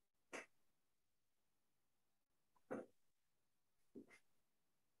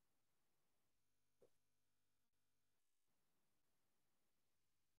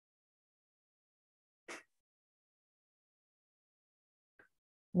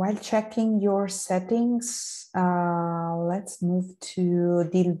 While checking your settings, let's move to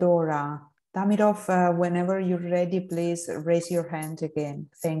Dildora. Damirov, whenever you're ready, please raise your hand again.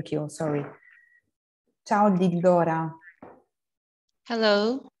 Thank you. Sorry. Ciao, Dildora.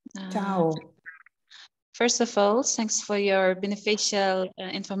 Hello. Ciao. First of all, thanks for your beneficial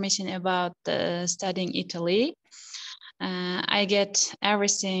information about studying Italy. I get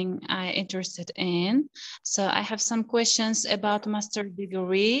everything I'm interested in. So I have some questions about master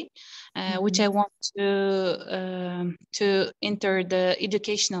degree, which I want to enter the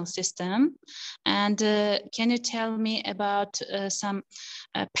educational system. And can you tell me about some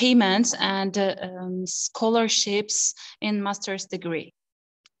payments and scholarships in master's degree?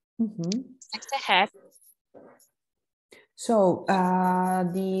 Thanks ahead. So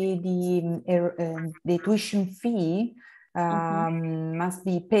the tuition fee must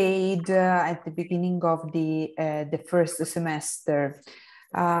be paid at the beginning of the first semester.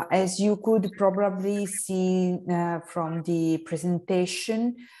 As you could probably see from the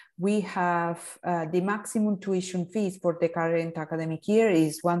presentation, we have the maximum tuition fees for the current academic year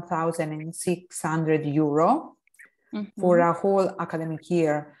is 1,600 euro for a whole academic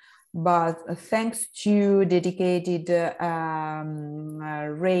year. But thanks to dedicated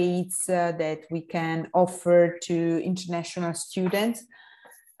rates that we can offer to international students,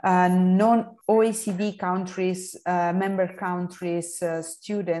 non-OECD countries, member countries,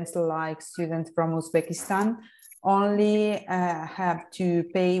 students like students from Uzbekistan only have to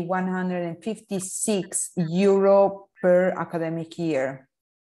pay 156 euro per academic year.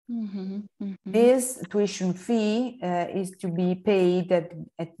 This tuition fee is to be paid at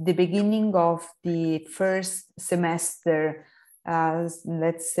the beginning of the first semester,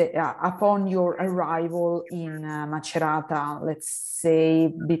 let's say upon your arrival in Macerata, let's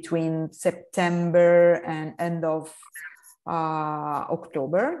say between September and end of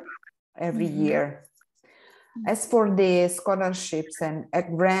October every year. As for the scholarships and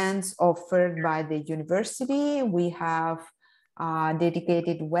grants offered by the university, we have a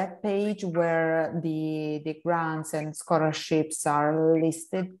dedicated web page where the grants and scholarships are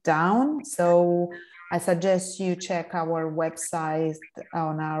listed down. So I suggest you check our website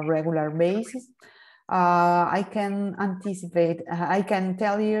on a regular basis. I can anticipate, I can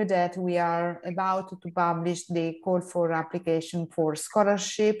tell you that we are about to publish the call for application for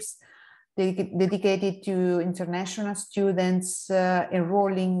scholarships dedicated to international students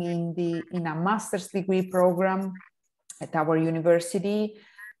enrolling in a master's degree program at our university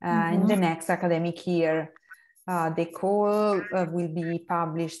in the next academic year. The call will be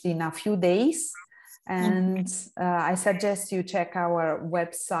published in a few days, and I suggest you check our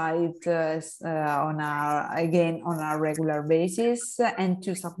website on a regular basis, and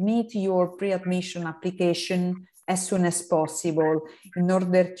to submit your pre-admission application as soon as possible in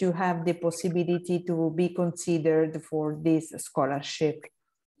order to have the possibility to be considered for this scholarship.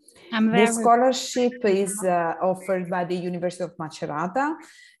 The scholarship is offered by the University of Macerata,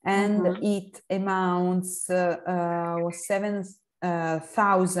 and it amounts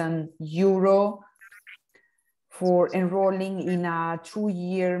 7,000 euro for enrolling in a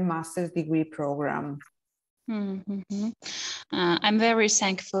 2-year master's degree program. I'm very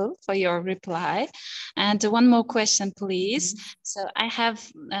thankful for your reply. And one more question, please. So I have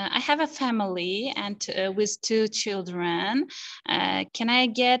a family and with 2 children. Can I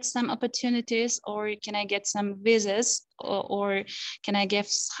get some opportunities, or can I get some visas, or can I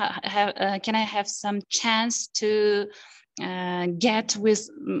have some chance to get with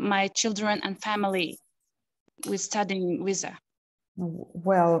my children and family with studying visa?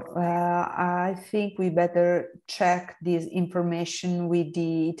 Well, I think we better check this information with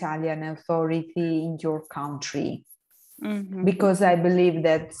the Italian authority in your country, because I believe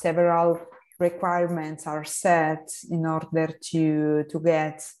that several requirements are set in order to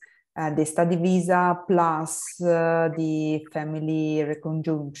get the study visa plus the family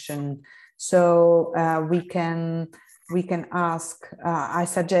reconjunction. So we can ask, I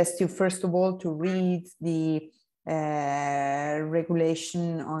suggest you first of all to read the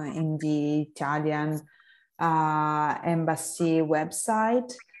regulation in the Italian embassy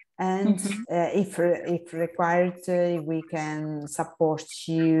website, and if required, we can support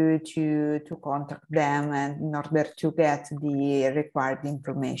you to contact them and in order to get the required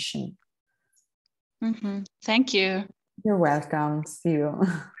information. Thank you. You're welcome. See you.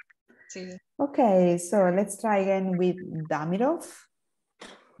 See you. Okay, so let's try again with Damirov.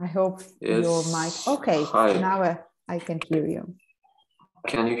 I hope your mic. Okay, hi. Now I can hear you.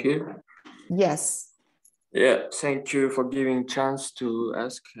 Can you hear? Yes. Yeah, thank you for giving chance to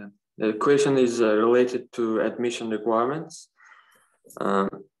ask. The question is related to admission requirements. I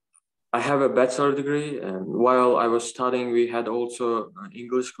have a bachelor degree, and while I was studying, we had also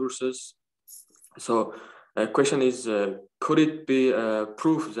English courses. So the question is, could it be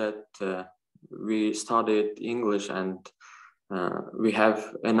proof that we studied English and we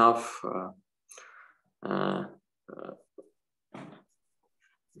have enough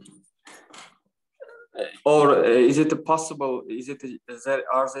or is it possible?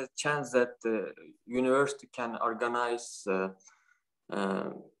 Are there chance that the university can organize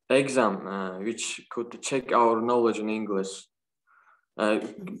exam which could check our knowledge in English?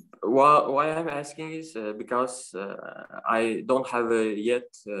 Why I'm asking is because I don't have yet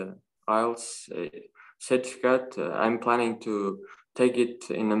IELTS certificate. I'm planning to take it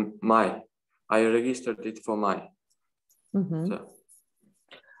in May. I registered it for May. So.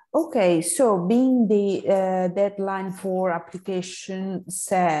 Okay, so being the deadline for application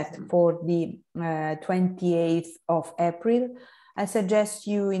set for the 28th of April, I suggest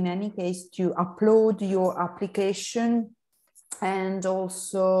you in any case to upload your application and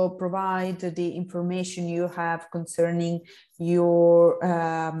also provide the information you have concerning your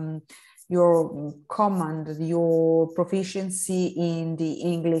command, your proficiency in the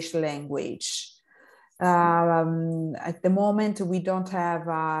English language. At the moment, we don't have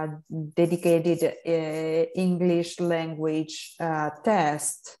a dedicated English language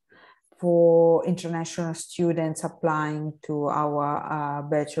test for international students applying to our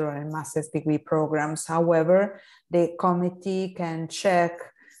bachelor and master's degree programs. However, the committee can check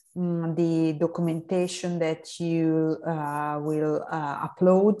the documentation that you will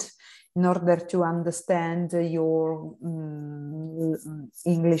upload in order to understand your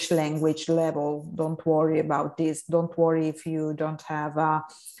English language level. Don't worry about this. Don't worry if you don't have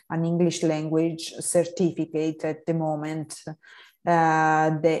an English language certificate at the moment.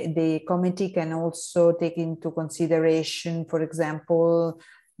 The committee can also take into consideration, for example,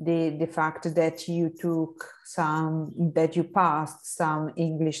 the fact that you passed some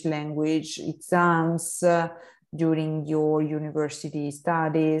English language exams during your university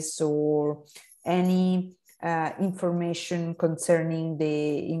studies, or any information concerning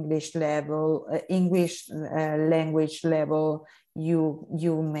the English level, language level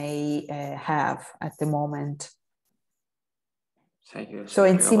you may have at the moment. Thank you. So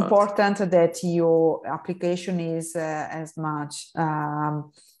it's important that your application is as much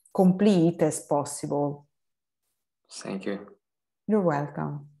complete as possible. Thank you. You're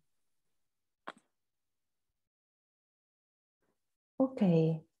welcome.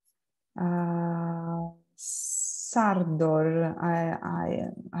 Okay. Sardor,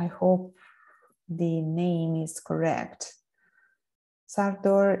 I hope the name is correct.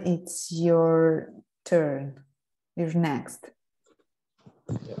 Sardor, it's your turn. You're next.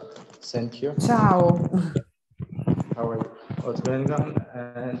 Yeah, thank you. Ciao. How are you? What's going on?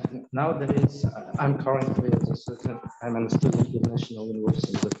 Nowadays, I'm currently I'm a student at National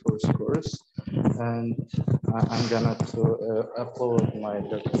University, the first course, and I'm gonna upload my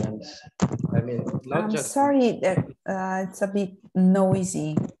documents. I mean, not I'm just. sorry that it's a bit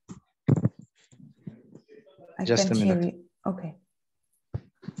noisy. I just can't a minute. hear you. Okay.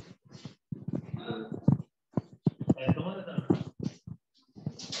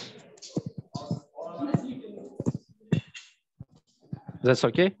 That's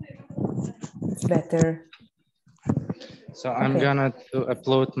okay? It's better. So I'm gonna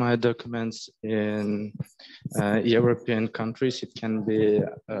upload my documents in European countries. It can be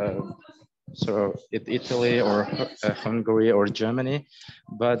Italy or Hungary or Germany,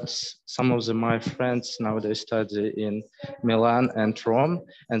 but some of my friends now they study in Milan and Rome,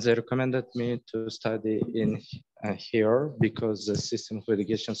 and they recommended me to study in here because the system of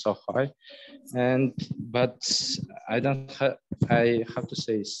education is so high. But I have to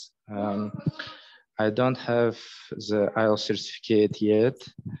say, I don't have the IELTS certificate yet.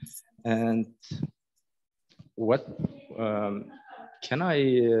 And what can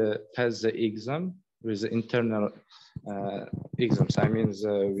I pass the exam with the internal exams? I mean,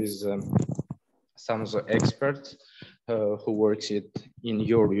 with some of the experts who works in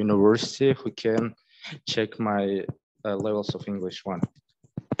your university who can check my levels of English 1.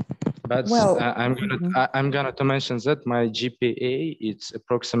 But well, I'm gonna to mention that my GPA it's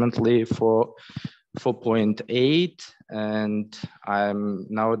approximately 4.8, and I'm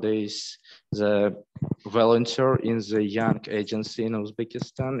nowadays the volunteer in the young agency in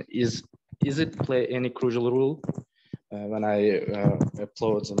Uzbekistan. Is it play any crucial role when I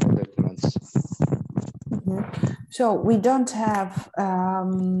upload the documents? So we don't have,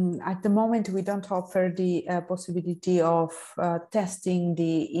 at the moment, we don't offer the possibility of testing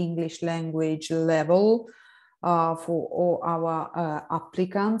the English language level for all our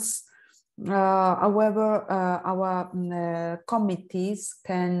applicants. However, our committees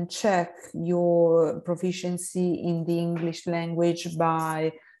can check your proficiency in the English language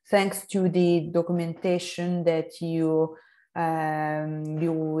thanks to the documentation that you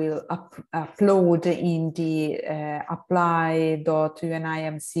you will upload in the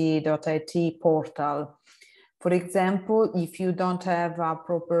apply.unimc.it portal. For example, if you don't have a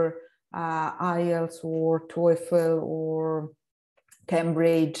proper IELTS or TOEFL or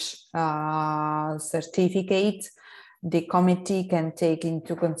Cambridge certificate, the committee can take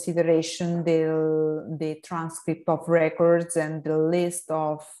into consideration the transcript of records and the list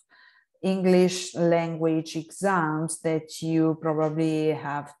of English language exams that you probably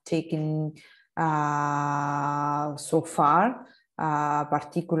have taken so far,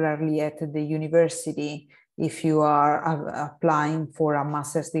 particularly at the university, if you are applying for a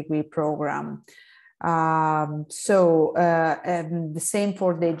master's degree program. The same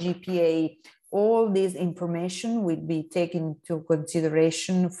for the GPA. All this information will be taken into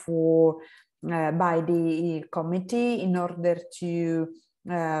consideration by the committee in order to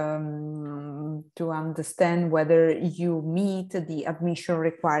understand whether you meet the admission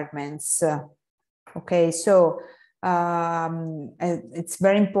requirements. Okay, so it's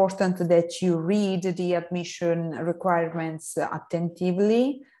very important that you read the admission requirements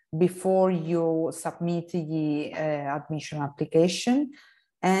attentively before you submit the admission application,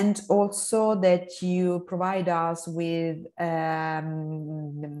 and also that you provide us with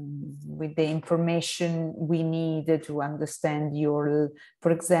the information we need to understand your,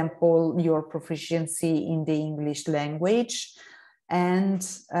 for example, your proficiency in the English language, and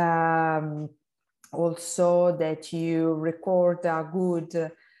also that you record a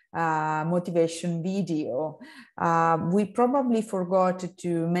good motivation video. We probably forgot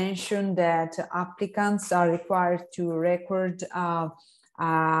to mention that applicants are required to record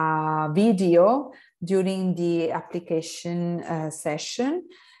video during the application session.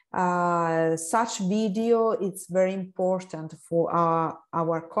 Such video is very important for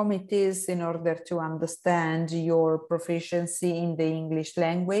our committees in order to understand your proficiency in the English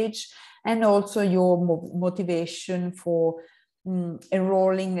language and also your motivation for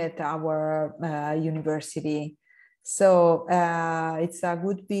enrolling at our university. So it's a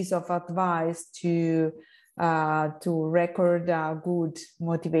good piece of advice to record a good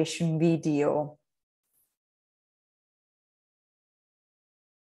motivation video.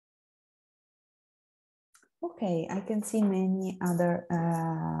 Okay, I can see many other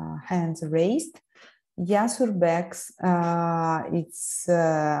hands raised. Yasurbex, it's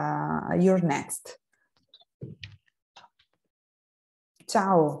you're next.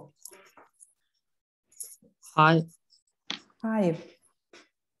 Ciao. Hi. Hi.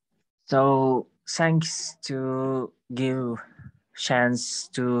 So thanks to give chance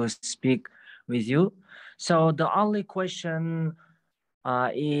to speak with you. So the only question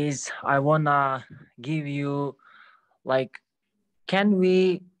is I wanna give you, like, can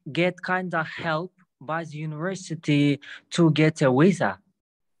we get kind of help by the university to get a visa?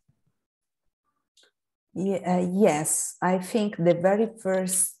 Yes, I think the very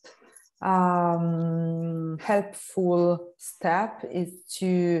first helpful step is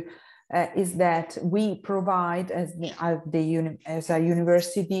that we provide as a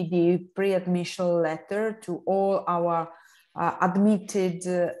university the pre-admission letter to all our admitted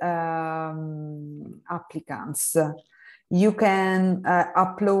applicants. You can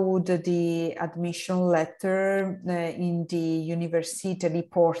upload the admission letter in the Università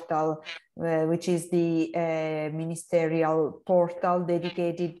portal, which is the ministerial portal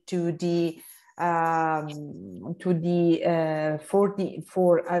dedicated to the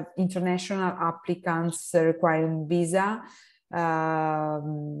for international applicants requiring visa.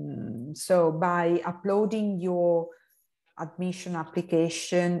 So by uploading your admission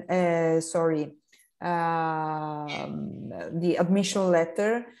application, the admission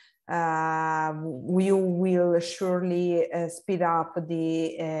letter, you will surely speed up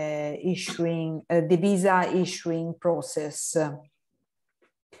the the visa issuing process.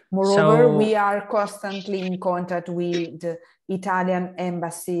 Moreover, we are constantly in contact with Italian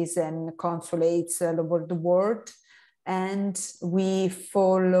embassies and consulates all over the world, and we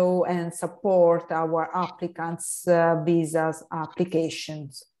follow and support our applicants' visas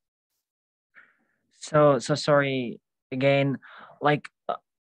applications. So sorry again, like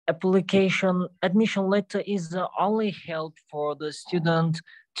admission letter is the only help for the student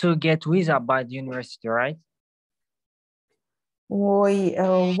to get visa by the university, right?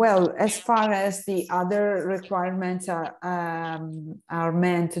 Well, as far as the other requirements are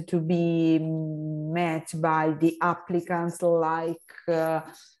meant to be met by the applicants, like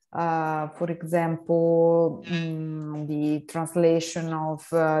For example, the translation of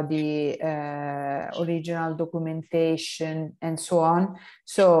the original documentation and so on.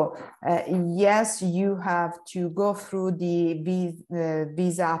 So yes, you have to go through the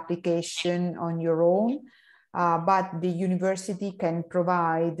visa application on your own, but the university can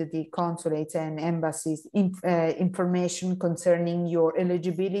provide the consulates and embassies information concerning your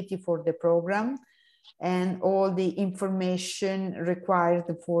eligibility for the program and all the information required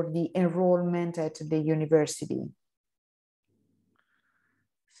for the enrollment at the university.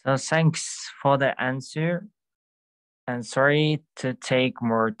 So thanks for the answer, and sorry to take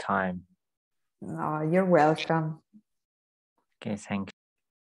more time. You're welcome. Okay, thank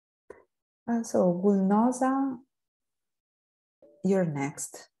you. So Gulnoza, you're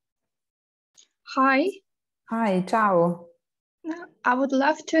next. Hi. Hi, ciao. I would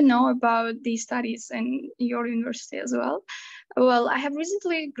love to know about the studies in your university as well. Well, I have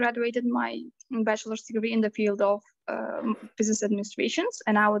recently graduated my bachelor's degree in the field of business administrations,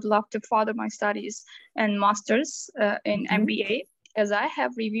 and I would love to further my studies and master's in MBA. As I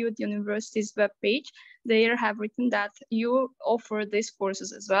have reviewed the university's webpage, they have written that you offer these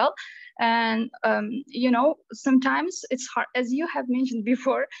courses as well. And, you know, sometimes it's hard, as you have mentioned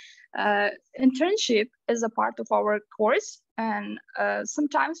before, internship is a part of our course, and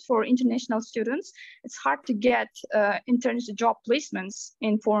sometimes for international students it's hard to get internship job placements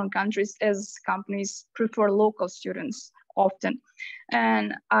in foreign countries, as companies prefer local students often.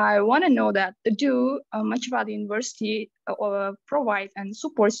 And I want to know that do Macerata University provide and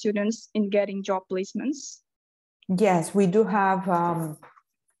support students in getting job placements? Yes, we do have an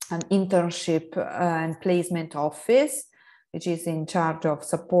internship and placement office which is in charge of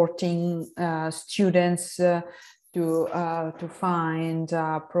supporting students to find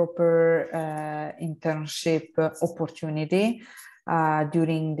proper internship opportunity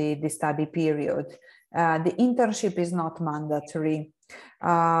during the study period. The internship is not mandatory,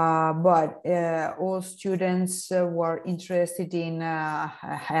 but all students who are interested in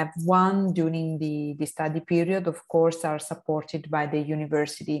have one during the study period, of course, are supported by the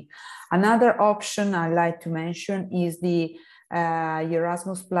university. Another option I'd like to mention is the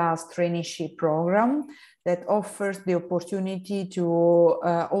Erasmus Plus traineeship program that offers the opportunity to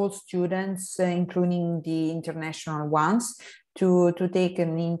all students, including the international ones, to take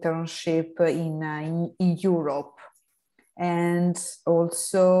an internship in Europe and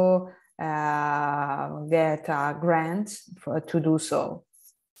also get a grant to do so.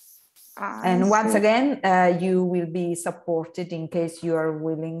 And once again, you will be supported in case you are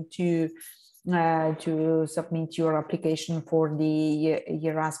willing to submit your application for the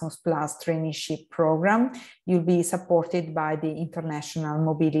Erasmus Plus traineeship program. You'll be supported by the International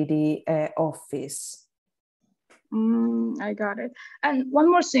Mobility Office. I got it. And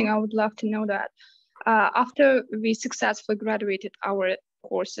one more thing, I would love to know that after we successfully graduated our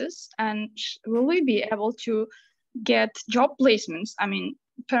courses, and will we be able to get job placements, I mean,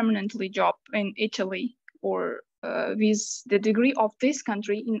 permanently job in Italy or with the degree of this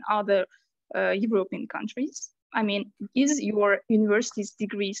country in other European countries? I mean, is your university's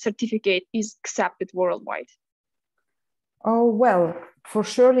degree certificate is accepted worldwide? Oh, well, for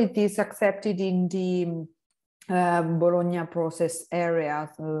sure it is accepted in the Bologna process area,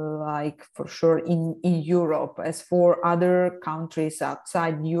 like for sure in Europe. As for other countries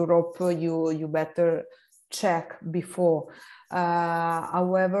outside Europe, you better check before.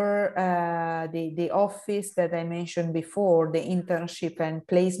 However, the office that I mentioned before, the internship and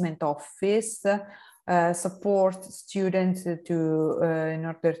placement office, supports students to in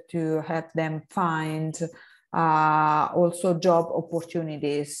order to help them find also job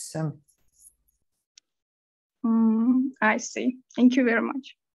opportunities. I see. Thank you very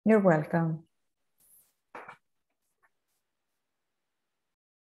much. You're welcome.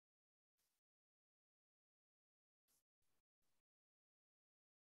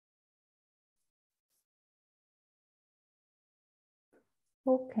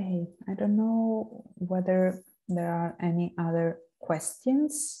 Okay, I don't know whether there are any other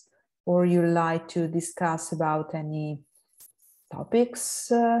questions or you like to discuss about any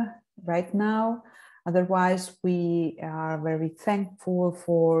topics right now. Otherwise, we are very thankful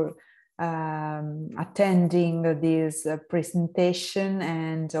for attending this presentation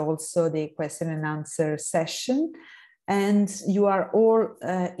and also the question and answer session. And you are all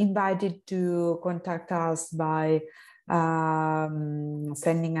invited to contact us by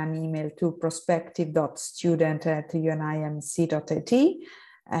sending an email to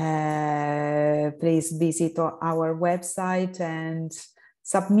prospective.student@unimc.it. Please visit our website and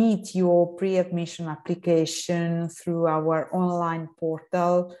submit your pre-admission application through our online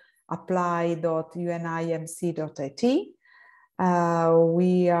portal, apply.unimc.it.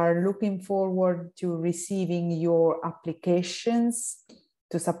 We are looking forward to receiving your applications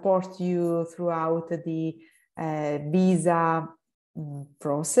to support you throughout the visa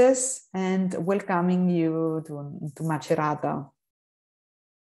process and welcoming you to Macerata.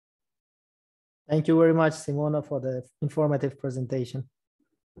 Thank you very much, Simona, for the informative presentation.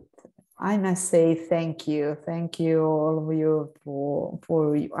 I must say thank you. Thank you all of you for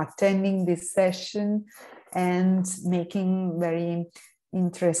attending this session and making very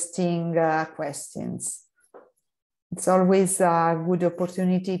interesting questions. It's always a good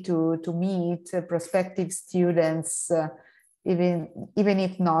opportunity to meet prospective students, even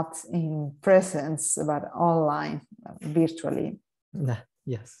if not in presence, but online, virtually.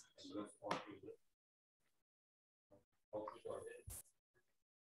 Yes.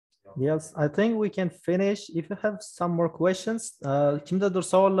 Yes, I think we can finish. If you have some more questions,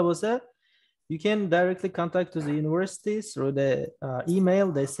 you can directly contact the university through the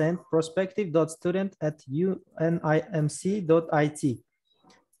email they sent, prospective.student@unimc.it.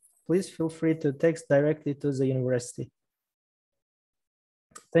 Please feel free to text directly to the university.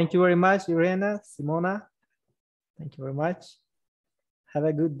 Thank you very much, Irena, Simona. Thank you very much. Have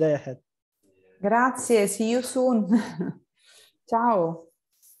a good day ahead. Grazie, see you soon. Ciao.